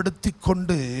சம்பந்தப்படுத்தி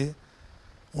கொண்டு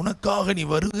உனக்காக நீ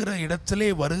வருகிற இடத்திலே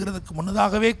வருகிறதுக்கு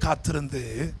முன்னதாகவே காத்திருந்து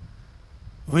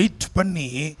வெயிட் பண்ணி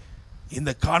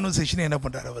இந்த கான்வர்சேஷனை என்ன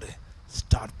பண்ணுறாரு, அவர்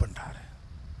ஸ்டார்ட் பண்ணுறாரு.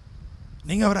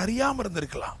 நீங்கள் அவர் அறியாமல்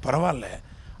இருந்திருக்கலாம், பரவாயில்ல.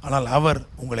 ஆனால் அவர்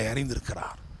உங்களை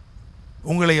அறிந்திருக்கிறார்.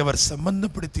 உங்களை அவர்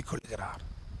சம்பந்தப்படுத்தி கொள்கிறார்.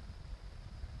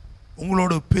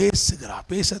 உங்களோடு பேசுகிறார்,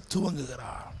 பேச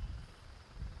துவங்குகிறார்.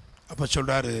 அப்போ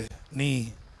சொல்கிறாரு, நீ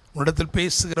உன்னிடத்தில்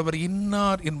பேசுகிறவர்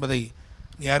இன்னார் என்பதை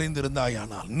நீ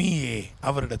அறிந்திருந்தாயானால் நீயே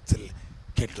அவரிடத்தில்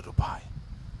கேட்டிருப்பாய்.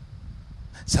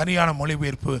 சரியான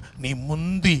மொழிபெயர்ப்பு, நீ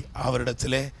முந்தி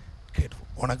அவரிடத்தில் கேட்டு.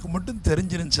 உனக்கு மட்டும்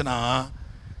தெரிஞ்சிருந்துச்சுன்னா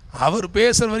அவர்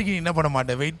பேசுகிற வரைக்கும் நீ என்ன பண்ண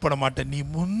மாட்டேன், வெயிட் பண்ண மாட்டேன். நீ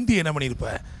முந்தி என்ன பண்ணியிருப்ப,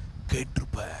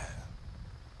 கேட்டிருப்ப.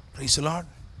 Praise the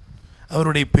Lord.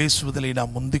 அவருடைய பேசுவதில்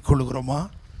நாம் முந்திக் கொள்கிறோமா?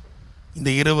 இந்த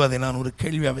இரவு அதை நான் ஒரு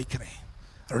கேள்வியாக வைக்கிறேன்.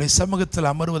 அவருடைய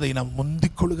சமூகத்தில் அமர்வதை நாம்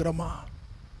முந்திக் கொள்கிறோமா?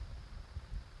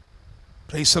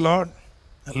 Praise the Lord.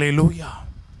 அல்லேலூயா.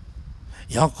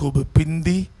 யாக்கோபு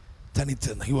பிந்தி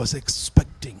தனித்திருந்தான். he was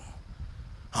expecting.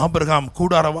 ஆபிரகாம்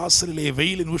கூடார வாசலிலே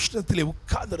வெயிலின் உஷ்ணத்திலே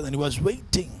உட்கார்ந்திருந்தான். he was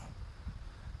waiting.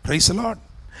 Praise the Lord.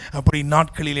 அப்படி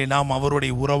நாட்களிலே நாம்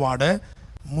அவருடைய உறவாட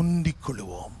முந்திக்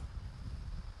கொள்வோம்.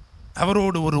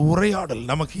 அவரோடு ஒரு உரையாடல்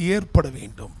நமக்கு ஏற்பட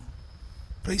வேண்டும்.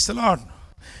 Praise the Lord.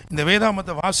 இந்த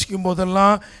வேதாமத்தை வாசிக்கும்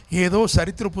போதெல்லாம் ஏதோ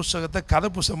சரித்திர புஸ்தகத்தை கதை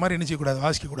புஸ்தகம் மாதிரி நினைச்சக்கூடாது,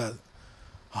 வாசிக்கக்கூடாது.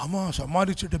 ஆமாம்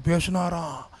சமாளிச்சுட்டு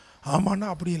பேசினாராம், ஆமாண்ணா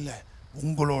அப்படி இல்லை.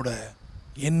 உங்களோட,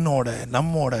 என்னோட,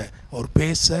 நம்மோட அவர்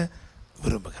பேச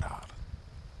விரும்புகிறார்.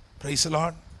 Praise the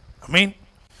Lord. Amen.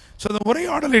 So அந்த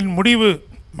உரையாடலின் முடிவு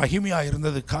மகிமையாக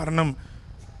இருந்தது. காரணம்,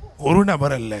 ஒரு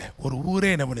நபர் அல்ல, ஒரு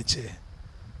ஊரே என்ன பண்ணுச்சு,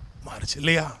 மாறுச்சு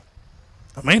இல்லையா?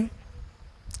 ஆமென்.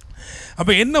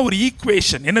 அப்போ என்ன ஒரு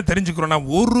ஈக்குவேஷன் என்ன தெரிஞ்சுக்கிறோம்னா,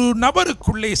 ஒரு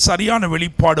நபருக்குள்ளே சரியான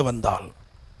வெளிப்பாடு வந்தால்,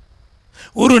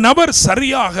 ஒரு நபர்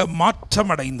சரியாக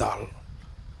மாற்றம் அடைந்தால்,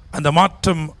 அந்த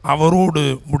மாற்றம் அவரோடு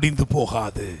முடிந்து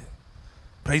போகாது.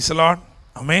 Praise the Lord.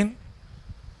 ஆமென்.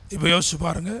 இப்போ யோசிச்சு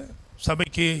பாருங்க,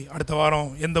 சபைக்கு அடுத்த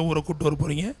வாரம் எந்த ஊரை கூட்டு வர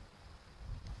போறீங்க?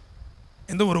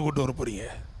 எந்த ஊரை கூட்டு வர போறீங்க?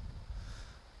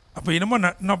 அப்போ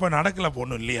என்னப்போ நடக்கலை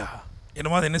போகணும் இல்லையா?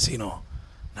 என்னமோ அதை என்ன செய்யணும்,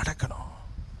 நடக்கணும்.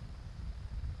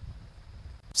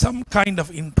 some kind of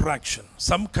interaction,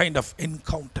 some kind of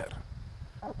encounter.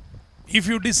 If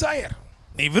you desire,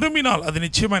 நீ விரும்பினால் அது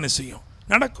நிச்சயமாக என்ன செய்யும்,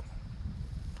 நடக்கும்.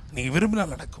 நீ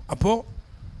விரும்பினால் நடக்கும். அப்போது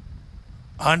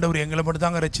ஆண்டவர் எங்களை மட்டும்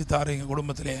தாங்க ரட்சித்தார். எங்கள்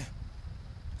குடும்பத்திலே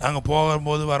நாங்கள்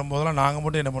போகும்போது வரும்போதெல்லாம் நாங்கள்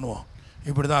மட்டும் என்ன பண்ணுவோம்,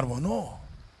 இப்படி தான் இருப்போம். No.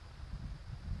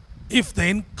 If the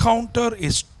encounter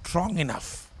is strong enough,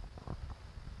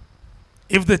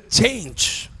 if the change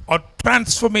or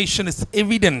transformation is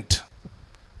evident,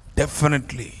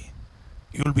 definitely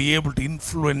you will be able to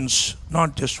influence not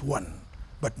just one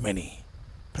but many.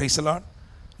 Praise the Lord.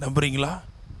 நம்புறீங்களா?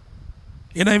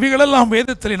 ஏன்னா இவைகளெல்லாம்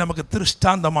வேதத்தில் நமக்கு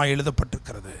திருஷ்டாந்தமாக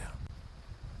எழுதப்பட்டிருக்கிறது.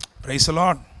 Praise the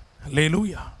Lord.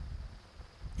 Hallelujah.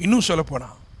 இன்னும்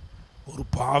சொல்லப்போனால், ஒரு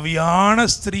பாவியான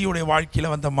ஸ்திரீயுடைய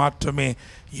வாழ்க்கையில் வந்த மாற்றமே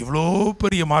இவ்வளோ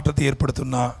பெரிய மாற்றத்தை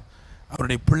ஏற்படுத்தும்னா,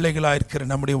 அவருடைய பிள்ளைகளாக இருக்கிற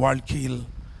நம்முடைய வாழ்க்கையில்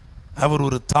அவர்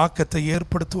ஒரு தாக்கத்தை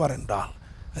ஏற்படுத்துவார் என்றால்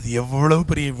அது எவ்வளவு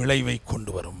பெரிய விளைவை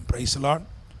கொண்டு வரும். Praise the Lord.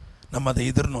 நம்ம அதை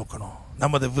எதிர்நோக்கணும்,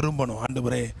 நம்ம அதை விரும்பணும்.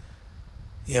 ஆண்டவரே,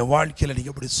 என் வாழ்க்கையில்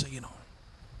நீங்கள் அப்படி செய்யணும்.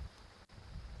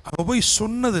 அவள் போய்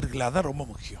சொன்னது இருக்குல்ல, அதான் ரொம்ப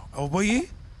முக்கியம். அவள் போய்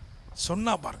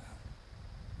சொன்னா பாருங்க.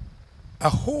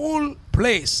 A whole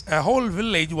place, a whole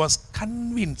village was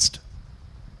convinced.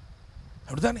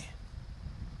 அப்படிதானே?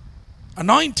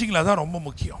 அனாயிண்டிங்கில் அதான் ரொம்ப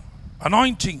முக்கியம்.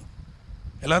 அனாயிண்டிங்,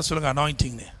 எல்லாரும் சொல்லுங்க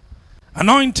அனாயிண்டிங்னு.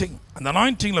 அனாயிண்டிங், அந்த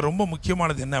அனாயிண்டிங்கில் ரொம்ப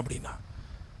முக்கியமானது என்ன அப்படின்னா,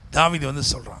 தாவீது வந்து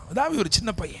சொல்கிறான். தாவீது ஒரு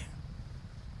சின்ன பையன்,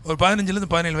 ஒரு 15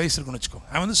 17 வயசு இருக்குன்னு வச்சுக்கோங்க.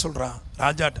 அவன் வந்து சொல்கிறான்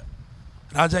ராஜாட்ட.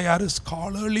 ராஜா யார்?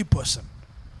 Scholarly person,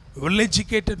 well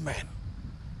educated man.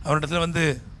 அவனிடத்துல வந்து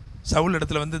சவுல்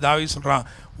இடத்துல வந்து தாவீது சொல்கிறான்,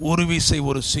 ஒரு வீசை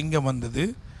ஒரு சிங்கம் வந்தது,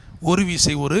 ஒரு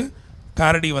வீசை ஒரு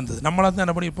கரடி வந்தது. நம்மளாக தான்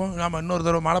என்ன பண்ணியிருப்போம், நாம் இன்னொரு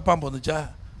தடவை மலைப்பாம்பு வந்துச்சா,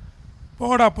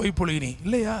 போடா போய் புலிகினி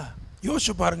இல்லையா?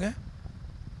 யோசிச்சு பாருங்க.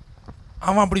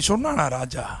 அவன் அப்படி சொன்னானா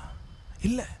ராஜா?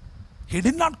 இல்லை. He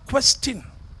did not question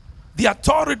the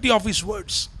authority of his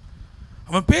words.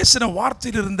 அவன் பேசின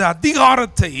வார்த்தையில் இருந்த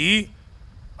அதிகாரத்தை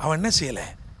அவன் என்ன செய்யலை,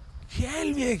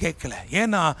 கேள்வியே கேட்கல.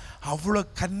 ஏன்னா அவ்வளோ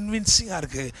கன்வின்சிங்காக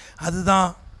இருக்குது. அதுதான்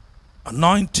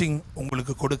அனாயிண்டிங்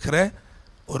உங்களுக்கு கொடுக்கிற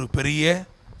ஒரு பெரிய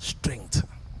ஸ்ட்ரெங்த்.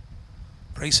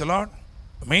 Praise the Lord.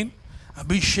 ஆமென்.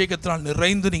 அபிஷேகத்தினால்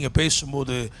நிறைந்து நீங்கள்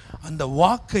பேசும்போது அந்த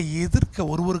வாக்கை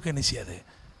எதிர்க்க ஒருவருக்கு என்ன செய்யாது,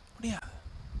 முடியாது.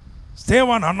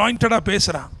 ஸ்தேவான் அனாயிண்டடாக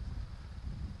பேசுகிறான்.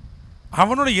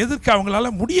 அவனோட எதிர்க்க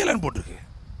அவங்களால முடியலைன்னு போட்டிருக்கு.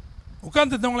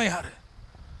 உட்கார்ந்துருந்தவங்களாம் யார்?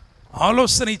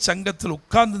 ஆலோசனை சங்கத்தில்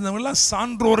உட்கார்ந்துருந்தவங்களாம்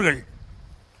சான்றோர்கள்,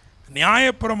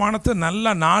 நியாயப்பிரமாணத்தை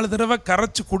நல்லா 4 தடவை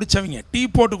கரைச்சி குடித்தவங்க, டீ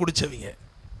போட்டு குடித்தவங்க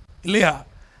இல்லையா?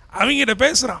 அவங்ககிட்ட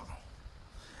பேசுகிறான்.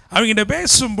 அவங்ககிட்ட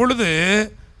பேசும் பொழுது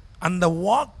அந்த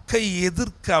வாக்கை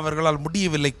எதிர்க்க அவர்களால்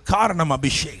முடியவில்லை. காரணம்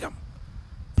அபிஷேகம்.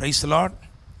 Praise the Lord.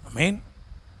 ஆமென்.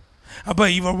 அப்போ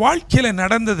இவன் வாழ்க்கையில்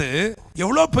நடந்தது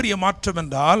எவ்வளோ பெரிய மாற்றம்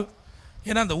என்றால்,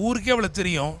 ஏன்னா அந்த ஊருக்கே அவளை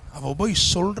தெரியும். அவள் போய்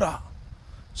சொல்கிறா.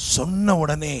 சொன்ன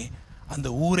உடனே அந்த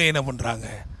ஊரே என்ன பண்ணுறாங்க?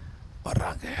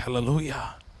 வர்றாங்க. ஹல்லேலூயா.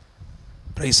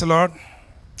 Praise the Lord.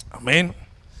 ஆமென்.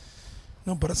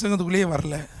 இன்னும் பிரசங்கத்துக்குள்ளேயே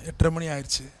வரல, 8:30 மணி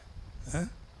ஆயிடுச்சு.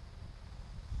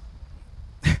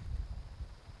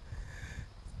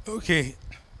 ஓகே,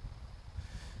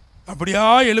 அப்படியா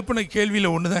எழுப்பின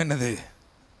கேள்வியில் ஒன்று தான். என்னது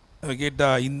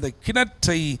கேட்டால், இந்த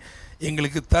கிணற்றை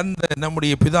எங்களுக்கு தந்த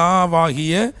நம்முடைய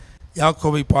பிதாவாகிய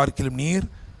யாக்கோபை பார்க்கிலும் நீர்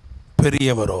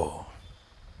பெரியவரோ?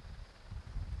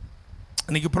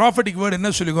 இன்னைக்கு ப்ராஃபட்டிக் வேர்டு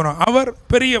என்ன சொல்லிக்கிறோம்? அவர்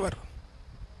பெரியவர்,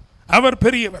 அவர்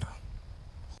பெரியவர்.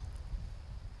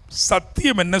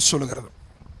 சத்தியம் என்ன சொல்லுகிறது?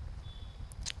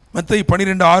 மத்தேயு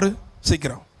 12:6.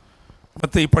 சீக்கிரம்,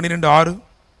 மத்தேயு 12:6.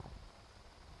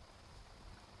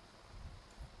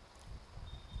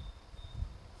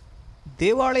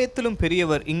 தேவாலயத்திலும்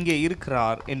பெரியவர் இங்கே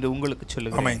இருக்கிறார் என்று உங்களுக்கு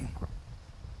சொல்லுகிறேன். ஆமென்.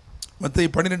 மத்தேயு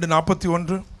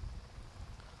 12:41.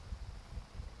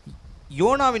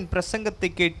 யோனாவின் பிரசங்கத்தை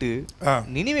கேட்டு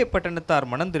நினிவே பட்டணத்தார்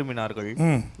மனம் திரும்பினார்கள்.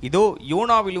 இதோ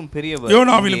யோனாவிலும் பெரியவர்,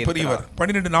 யோனாவிலும் பெரியவர்.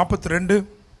 12:42.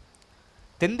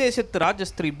 தென்தேசத்து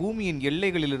ராஜஸ்திரி பூமியின்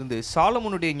எல்லைகளிலிருந்து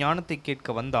சாலமோனுடைய ஞானத்தை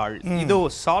கேட்க வந்தாள். இதோ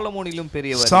சாலமோனிலும்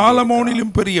பெரியவர்,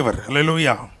 சாலமோனிலும் பெரியவர்.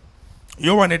 ஹல்லேலூயா.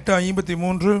 யோவான்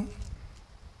 8:53.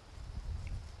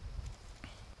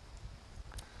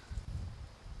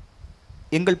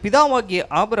 எங்கள் பிதாவாகிய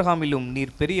ஆபிரகாமிலும்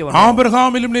நீர் பெரியவர்,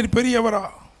 ஆபிரகாமிலும் நீர் பெரியவரா?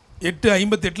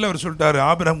 8:58 அவர் சொல்லிட்டாரு,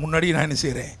 ஆபிரகாம் முன்னாடி நான் என்ன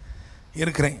செய்கிறேன்?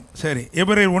 இருக்கிறேன். சரி,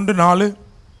 எபிரேயர் 1:4.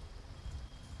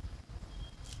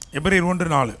 எபிரேயர்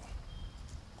 1:4.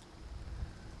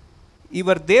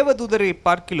 இவர் தேவதூதரை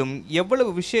பார்க்கிலும்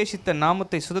எவ்வளவு விசேஷித்த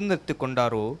நாமத்தை சுதந்திரித்துக்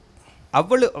கொண்டாரோ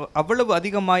அவ்வளவு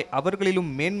அதிகமாய் அவர்களிலும்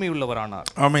மேன்மை உள்ளவரானார்.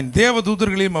 ஆமென்.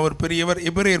 தேவதூதர்களையும் அவர் பெரியவர்.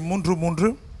 எபிரேயர்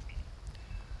 3:3.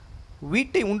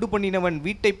 வீட்டை உண்டு பண்ணினவன்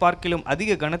வீட்டை பார்க்கிலும்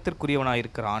அதிக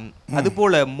கனத்திற்குரியவனாயிருக்கிறான்.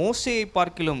 அதுபோல மோசேயை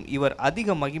பார்க்கிலும் இவர் அதிக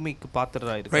மகிமைக்கு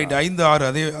பாத்திரராயிருக்கிறார். ரைட். 5:6.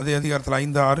 அதே அதிகாரத்தில்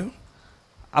 5:6.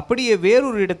 அப்படியே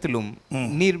வேறொரு இடத்திலும்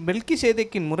நீர்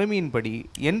மெல்கிசேதேக்கின் முறைமையின்படி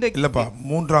எந்த இல்லப்பா,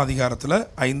 3ஆம் அதிகாரத்தில்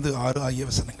 5, 6 ஆகிய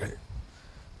வசனங்கள்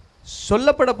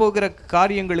சொல்லப்பட போகிற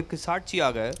காரியங்களுக்கு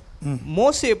சாட்சியாக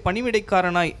மோசே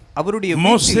பணிவிடைக்காரனாய்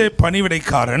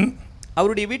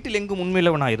அவருடைய வீட்டில் எங்கும்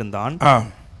உண்மையுள்ளவனாயிருந்தான்.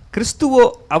 கிறிஸ்துவோ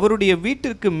அவருடைய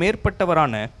வீட்டிற்கு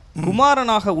மேற்பட்டவரான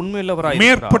குமாரனாக உண்மையுள்ளவராய்,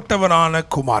 மேற்பட்டவரான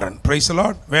குமாரன். Praise the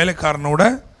Lord. வேலைக்காரனோட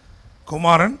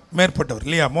குமாரன் மேற்பட்டவர்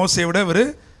இல்லையா? மோசேயை விட ஒரு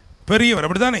பெரியவர்,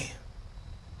 அப்படிதானே?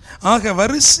 ஆக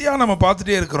வரிசையாக நம்ம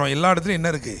பார்த்துட்டே இருக்கிறோம். எல்லா இடத்துலையும் என்ன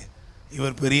இருக்கு?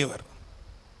 இவர் பெரியவர்,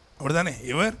 அப்படிதானே?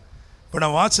 இவர் இப்போ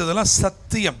நான் வாட்சதெல்லாம்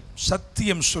சத்தியம்,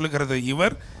 சத்தியம் சொல்லுகிறது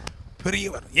இவர்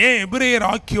பெரியவர். ஏன் எபிரேயர்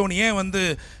ஆக்கியோன் ஏன்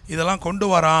இதெல்லாம் கொண்டு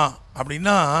வரான்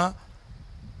அப்படின்னா,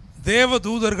 தேவ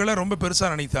தூதர்களை ரொம்ப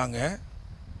பெருசாக நினைத்தாங்க,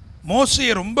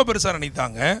 மோசையை ரொம்ப பெருசாக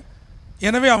நினைத்தாங்க.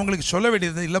 எனவே அவங்களுக்கு சொல்ல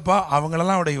வேண்டியது இல்லைப்பா,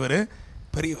 அவங்களெல்லாம் விட இவர்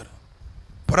பெரியவர்.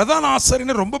 பிரதான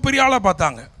ஆசாரியனை ரொம்ப பெரிய ஆளாக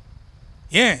பார்த்தாங்க.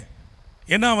 ஏன்?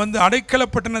 ஏன்னா அடைக்கல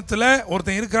பட்டணத்தில்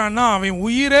ஒருத்தன் இருக்கிறான்னா அவன்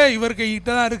உயிரே இவர் கைகிட்ட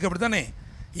தான் இருக்குது, அப்படி தானே?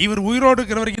 இவர் உயிரோடு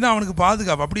இருக்கிற வரைக்கும் தான் அவனுக்கு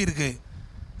பாதுகாப்பு, அப்படி இருக்குது.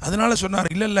 அதனால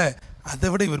சொன்னார், இல்லை இல்லை, அதை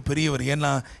விட இவர் பெரியவர்.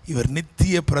 ஏன்னா இவர்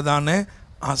நித்திய பிரதான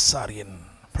ஆசாரியன்.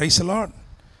 Praise the Lord.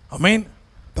 ஆமென்.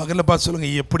 பகலில் பார்த்து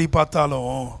சொல்லுங்கள், எப்படி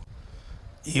பார்த்தாலும்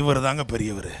இவர் தாங்க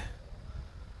பெரியவர்.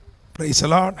 Praise the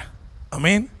Lord.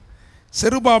 ஆமென்.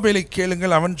 செருபாபேலை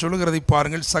கேளுங்கள், அவன் சொல்லுகிறதை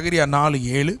பாருங்கள். சகரியா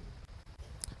 4:7.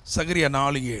 சகரியா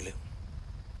 4:7.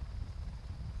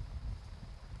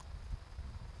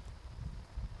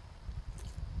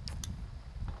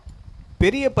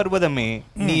 பெரிய பர்வதமே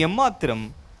நீ எம்மாத்திரம்,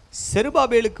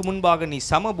 செருபாபேலுக்கு முன்பாக நீ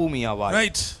சமபூமியாவாய்.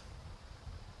 ரைட்.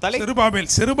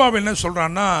 செருபாபேல் என்ன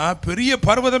சொல்றான்னா, பெரிய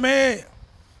பர்வதமே,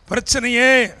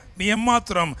 பிரச்சனையே நீ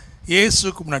எம்மாத்திரம்.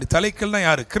 இயேசுக்கு முன்னாடி, தலைக்கல்னா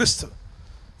யாரு? கிறிஸ்து.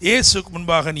 இயேசுக்கு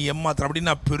முன்பாக நீ எம்மாத்திரம்.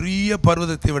 அப்படின்னா பெரிய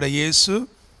பர்வதத்தை விட இயேசு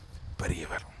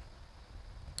பெரியவர்.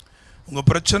 உங்கள்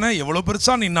பிரச்சனை எவ்வளோ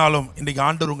பெருசாக நின்னாலும் இன்றைக்கி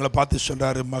ஆண்டவர் உங்களை பார்த்து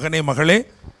சொல்கிறாரு, மகனே மகளே,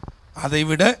 அதை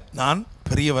விட நான்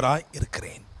பெரியவராய்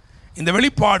இருக்கிறேன். இந்த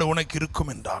வெளிப்பாடு உனக்கு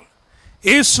இருக்கும் என்றால்,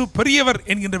 இயேசு பெரியவர்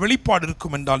என்கின்ற வெளிப்பாடு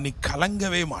இருக்கும் என்றால், நீ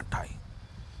கலங்கவே மாட்டாய்,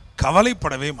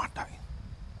 கவலைப்படவே மாட்டாய்.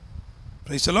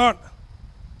 Praise the Lord.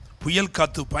 புயல்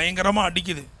காற்று பயங்கரமாக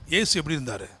அடிக்குது. இயேசு எப்படி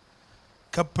இருந்தார்?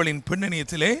 கப்பலின்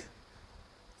பின்னணியத்திலே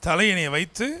தலையணையை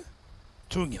வைத்து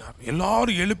தூங்கினார்.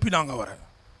 எல்லாரும் எழுப்பினாங்க அவரை.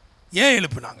 ஏன்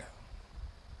எழுப்பினாங்க?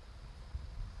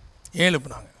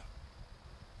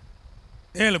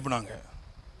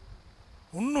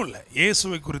 ஒன்றும் இல்லை,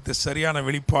 இயேசுவை குறித்த சரியான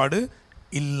வெளிப்பாடு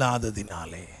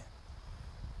இல்லாததினாலே.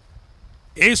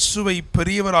 இயேசுவை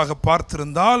பெரியவராக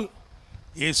பார்த்திருந்தால்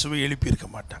இயேசுவை எழுப்பியிருக்க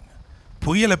மாட்டாங்க.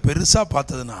 புயலை பெருசாக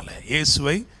பார்த்ததுனால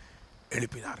இயேசுவை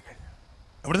எழுப்பினார்கள்.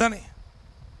 அப்படிதானே?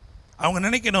 அவங்க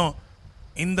நினைக்கணும்,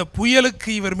 இந்த புயலுக்கு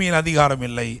இவர் மேல் அதிகாரம்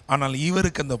இல்லை, ஆனால்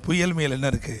இவருக்கு அந்த புயல் மேல் என்ன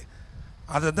இருக்குது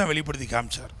அதை தான் வெளிப்படுத்தி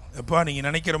காமிச்சார். எப்போ நீங்கள்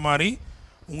நினைக்கிற மாதிரி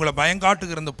உங்களை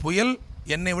பயங்காட்டுகிற அந்த புயல்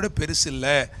என்னை விட பெருசு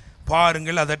இல்லை,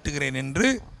 பாருங்கள் அதட்டுகிறேன் என்று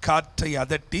காற்றை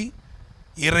அதட்டி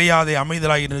இறையாதை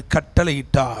அமைதலாய்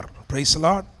கட்டளையிட்டார். Praise the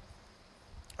Lord.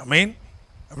 ஆமென்.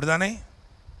 அப்படிதானே?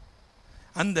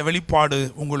 அந்த வெளிப்பாடு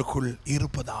உங்களுக்குள்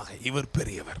இருப்பதாக. இவர்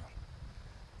பெரியவர்,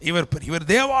 இவர்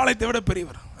தேவாலயத்தை விட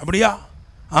பெரியவர். அப்படியா?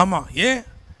 ஆமாம். ஏன்?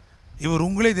 இவர்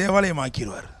உங்களே தேவாலயம்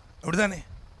ஆக்கிடுவார். அப்படிதானே?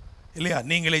 இல்லையா?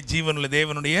 நீங்களே ஜீவனுள்ள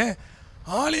தேவனுடைய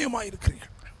ஆலயமாக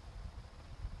இருக்கிறீர்கள்.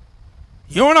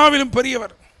 யோனாவிலும்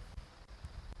பெரியவர்.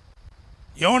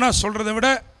 யோனா சொல்றதை விட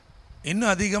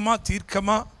இன்னும் அதிகமாக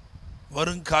தீர்க்கமாக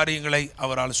வரும் காரியங்களை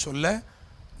அவரால் சொல்ல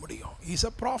முடியும். Is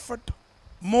a prophet,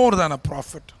 more than a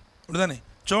prophet. அப்படிதானே?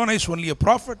 ஜோனா is only a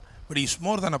prophet, but is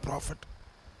more than a prophet.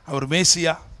 அவர்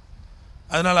மேசியா.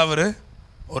 அதனால் அவர்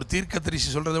ஒரு தீர்க்கதரிசி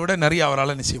சொல்கிறத விட நிறைய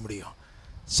அவரால் என்ன செய்ய முடியும்?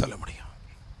 சொல்ல முடியும்.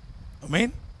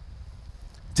 ஆமென்.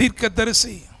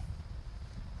 தீர்க்கதரிசி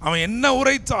அவன் என்ன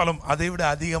உரைத்தாலும் அதை விட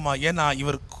அதிகமாக. ஏன்னா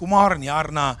இவர் குமாரன்.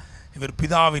 யாருன்னா இவர்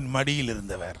பிதாவின் மடியில்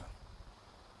இருந்தவர்.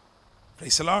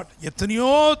 Praise the Lord. எத்தனையோ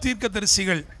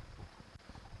தீர்க்கதரிசிகள்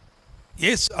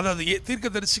அதாவது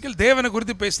தீர்க்கதரிசிகள் தேவனை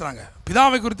குறித்து பேசுகிறாங்க,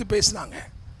 பிதாவை குறித்து பேசுகிறாங்க.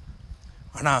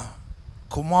 ஆனால்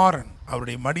குமாரன்,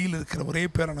 அவருடைய மடியில் இருக்கிற ஒரே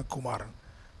பேரான குமாரன்,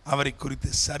 அவரை குறித்து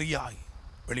சரியாய்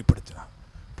வெளிப்படுத்தினார்.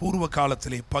 பூர்வ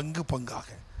காலத்திலே பங்கு பங்காக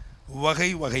வகை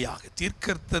வகையாக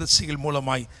தீர்க்கதரிசிகள்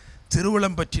மூலமாய்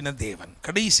திருவுளம் பற்றின தேவன்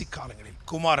கடைசி காலங்களில்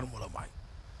குமாரன் மூலமாய்.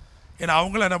 ஏன்னா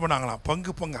அவங்களும் என்ன பண்ணாங்களாம்?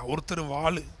 பங்கு பங்கா. ஒருத்தர்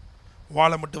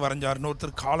வாழை மட்டும் வரைஞ்சார்,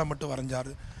 இன்னொருத்தர் காலை மட்டும்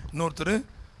வரைஞ்சார், இன்னொருத்தர்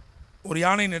ஒரு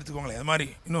யானைன்னு எடுத்துக்கோங்களேன், அது மாதிரி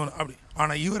இன்னொன்று அப்படி.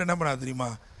 ஆனால் இவர் என்ன பண்ணார் தெரியுமா?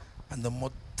 அந்த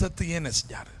மொத்தத்தையே என்ன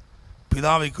செஞ்சார்?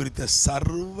 பிதாவை குறித்த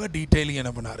சர்வ டீட்டெயிலையும்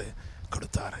என்ன பண்ணார்?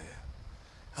 கொடுத்தாரு.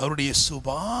 அவருடைய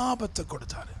சுபாவத்தை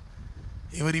கொடுத்தாரு.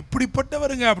 இவர்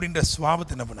இப்படிப்பட்டவருங்க அப்படின்ற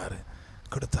சுபாவத்தை என்ன பண்ணார்?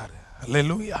 கொடுத்தாரு.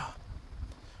 அல்லேலூயா.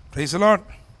 Praise the Lord.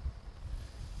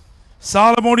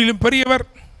 சாலமோனிலும் பெரியவர்.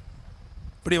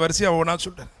 இப்படி வரிசையாக ஒவ்வொன்றா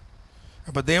சொல்றார்.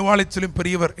 அப்போ தேவாலயத்திலும்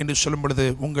பெரியவர் என்று சொல்லும் பொழுது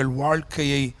உங்கள்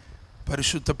வாழ்க்கையை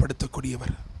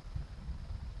பரிசுத்தப்படுத்தக்கூடியவர்,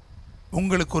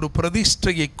 உங்களுக்கு ஒரு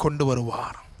பிரதிஷ்டையை கொண்டு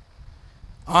வருவார்.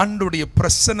 ஆண்டுடைய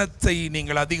பிரசன்னத்தை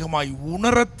நீங்கள் அதிகமாய்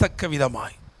உணரத்தக்க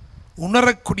விதமாய்,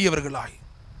 உணரக்கூடியவர்களாய்,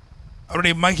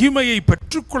 அவருடைய மகிமையை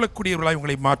பெற்றுக்கொள்ளக்கூடியவர்களாய்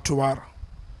உங்களை மாற்றுவார்.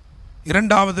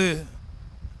 இரண்டாவது,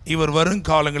 இவர்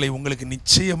வருங்காலங்களை உங்களுக்கு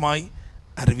நிச்சயமாய்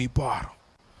அறிவிப்பார்.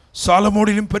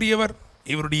 சாலமோனிலும் பெரியவர்.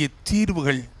 இவருடைய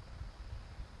தீர்வுகள்,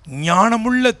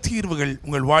 ஞானமுள்ள தீர்வுகள்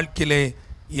உங்கள் வாழ்க்கையிலே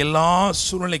எல்லா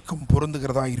சூழ்நிலைக்கும்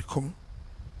பொருந்துகிறதா இருக்கும்.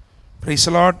 Praise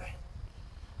the Lord.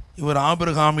 இவர்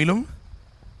ஆபிரகாமிலும்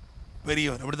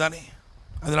பெரியவர். அப்படித்தானே?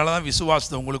 அதனால தான்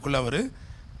விசுவாசத்தை உங்களுக்குள்ள அவர்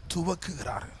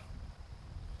துவக்குகிறார்.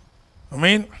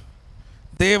 ஆமென்.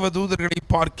 தேவதூதர்களை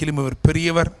பார்க்கிலும் இவர்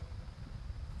பெரியவர்.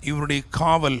 இவருடைய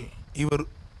காவல், இவர்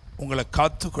உங்களை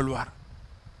காத்துக்கொள்வார்,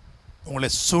 உங்களை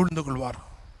சூழ்ந்து கொள்வார்.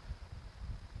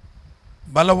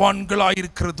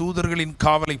 பலவான்களாயிருக்கிற தூதர்களின்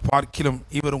காவலை பார்க்கிலும்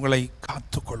இவர் உங்களை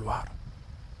காத்துக்கொள்வார்.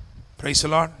 Praise the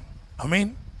Lord.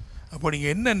 ஆமென். அப்போ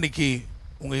நீங்கள் என்ன இன்னைக்கு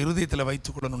உங்கள் இருதயத்தில்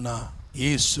வைத்துக்கொள்ளணும்னா,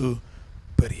 இயேசு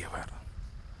பெரியவர்.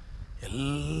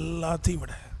 எல்லாத்தையும்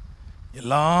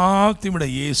விட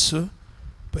இயேசு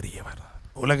பெரியவர்.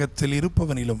 உலகத்தில்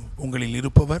இருப்பவனிலும் உங்களில்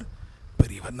இருப்பவர்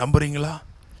பெரியவர். நம்புறீங்களா?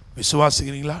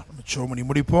 விசுவாசிக்கிறீங்களா? நம்ம சோமணி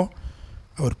முடிப்போம்.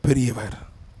 அவர் பெரியவர்.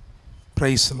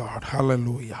 Praise the Lord.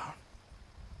 ஹல்லேலூயா.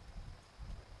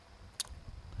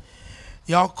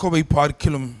 யாக்கோபை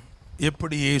பார்க்கிலும்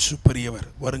எப்படி இயேசு பெரியவர்?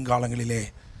 வருங்காலங்களிலே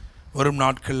வரும்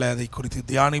நாட்களில் அதை குறித்து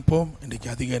தியானிப்போம். இன்றைக்கு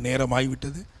அதிக நேரம்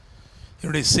ஆகிவிட்டது.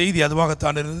 என்னுடைய செய்தி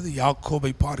அதுவாகத்தான் இருந்தது.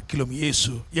 யாக்கோபை பார்க்கிலும்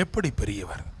இயேசு எப்படி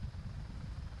பெரியவர்?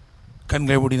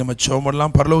 கண்களை மூடி நம்ம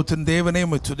சோமெல்லாம். பரலோகத்தின் தேவனே,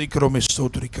 உம்மை துதிக்கிறோம்,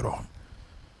 ஸ்தோத்திரிக்கிறோம்.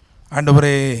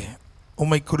 ஆண்டவரே,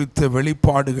 உம்மை குறித்த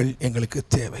வெளிப்பாடுகள் எங்களுக்கு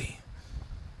தேவை.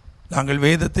 நாங்கள்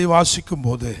வேதத்தை வாசிக்கும்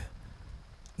போது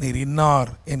நீர்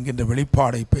இன்னார் என்கின்ற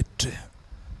வெளிப்பாடை பெற்று,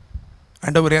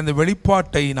 ஆண்டவரே, அந்த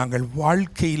வெளிப்பாட்டை நாங்கள்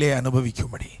வாழ்க்கையிலே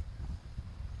அனுபவிக்கும்படி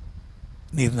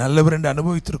நீர் நல்லவர் என்று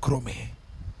அனுபவித்திருக்கிறோமே,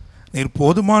 நீர்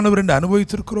போதுமானவர் என்று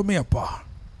அனுபவித்திருக்கிறோமே அப்பா.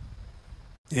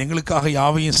 எங்களுக்காக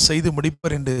யாவையும் செய்து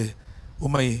முடிப்பர் என்று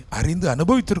உம்மை அறிந்து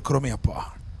அனுபவித்திருக்கிறோமே அப்பா.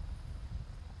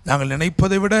 நாங்கள்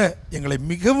நினைப்பதை விட எங்களை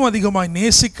மிகவும் அதிகமாய்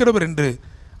நேசிக்கிறவர் என்று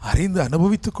அறிந்து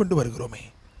அனுபவித்து கொண்டு வருகிறோமே.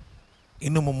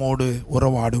 இன்னும் உம்மோடு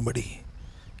உறவாடும்படி,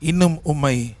 இன்னும்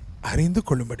உம்மை அறிந்து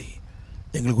கொள்ளும்படி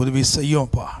எங்களுக்கு உதவி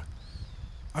செய்யும்ப்பா.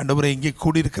 ஆண்டவரே, இங்கே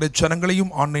கூடியிருக்கிற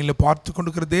ஜனங்களையும் ஆன்லைனில் பார்த்து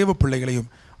கொண்டிருக்கிற தேவ பிள்ளைகளையும்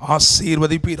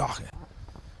ஆசீர்வதிப்பீராக.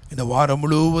 இந்த வாரம்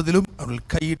முழுவதிலும் அவர்கள்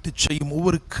கையிட்டு செய்யும்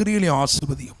ஒவ்வொரு கிரியையும்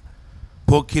ஆசீர்வதியும்.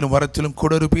 போக்கிலும் வரத்திலும்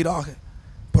கூட இருப்பீராக.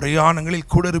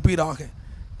 பிரயாணங்களில் கூட இருப்பீராக.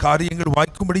 காரியங்கள்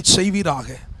வாய்க்கும்படி செய்வீராக.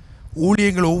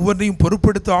 ஊழியங்கள் ஒவ்வொன்றையும்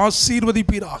பொறுப்படுத்த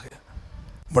ஆசீர்வதிப்பீராக.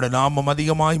 உம்முடைய நாமம்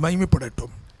அதிகமாய்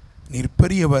மகிமைப்படட்டும். நீர்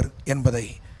பெரியவர் என்பதை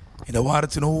இந்த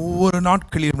வாரத்தின் ஒவ்வொரு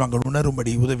நாட்களிலும் நாங்கள்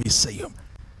உணரும்படி உதவி செய்யும்.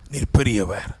 நீர்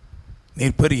பெரியவர்,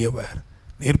 நீர் பெரியவர்,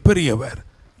 நீர் பெரியவர்.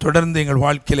 தொடர்ந்து எங்கள்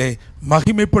வாழ்க்கையிலே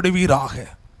மகிமைப்படுவீராக.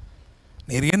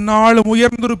 நீர் எந்நாளும்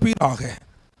உயர்ந்திருப்பீராக.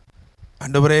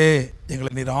 ஆண்டவரே,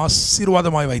 எங்களை நீர்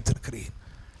ஆசீர்வாதமாய் வைத்திருக்கிறீர்.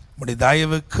 உம்முடைய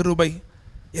தயவு, கிருபை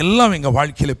எல்லாம் எங்கள்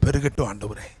வாழ்க்கையில் பெருகட்டும்.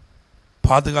 ஆண்டவரே,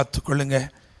 பாதுகாத்து கொள்ளுங்க.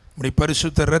 உம்முடைய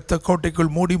பரிசுத்த இரத்த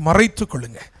கோட்டைக்குள் மூடி மறைத்து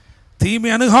கொள்ளுங்க. தீமை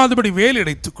அணுகாதபடி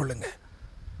வேலையடைத்துக் கொள்ளுங்க.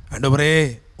 ஆண்டவரே,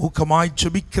 ஊக்கமாய்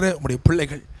ஜெபிக்கிற உம்முடைய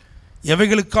பிள்ளைகள்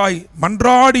எவைகளுக்காய்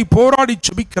மன்றாடி போராடி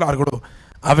ஜெபிக்கிறார்களோ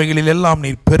அவைகளில் எல்லாம்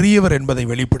நீர் பெரியவர் என்பதை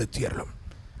வெளிப்படுத்தியறலும்.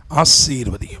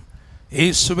 ஆசீர்வதியும்.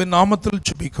 இயேசுவின் நாமத்தில்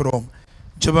ஜெபிக்கிறோம்.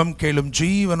 ஜெபம் கேளும்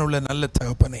ஜீவனுள்ள நல்ல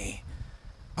தகப்பனே,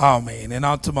 ஆமென். என்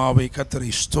ஆத்துமாவை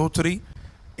கர்த்தரை ஸ்தோத்திரி,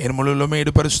 என்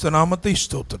முழுமையோடு பரிசுத்த நாமத்தை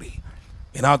ஸ்தோத்திரி.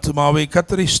 என் ஆத்துமாவை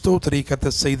கர்த்தரை ஸ்தோத்திரி,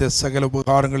 கர்த்தர் செய்த சகல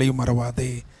உபகாரங்களையும்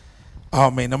மறவாதே.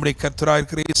 ஆமென். நம்முடைய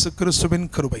கர்த்தராயிருக்கிற இயேசு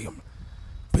கிறிஸ்துவின் கிருபையும்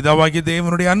பிதாவாகிய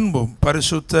தேவனுடைய அன்பும்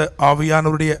பரிசுத்த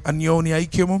ஆவியானவருடைய அந்யோன்ய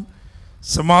ஐக்கியமும்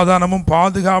சமாதானமும்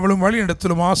பாதுகாவலும்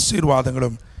வழிநடத்தலும்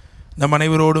ஆசீர்வாதங்களும் நம்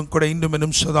அனைவரோடும் கூட இன்றும்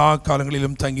இன்னும் சதா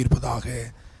காலங்களிலும் தங்கியிருப்பதாக.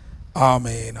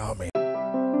 ஆமென், ஆமென்.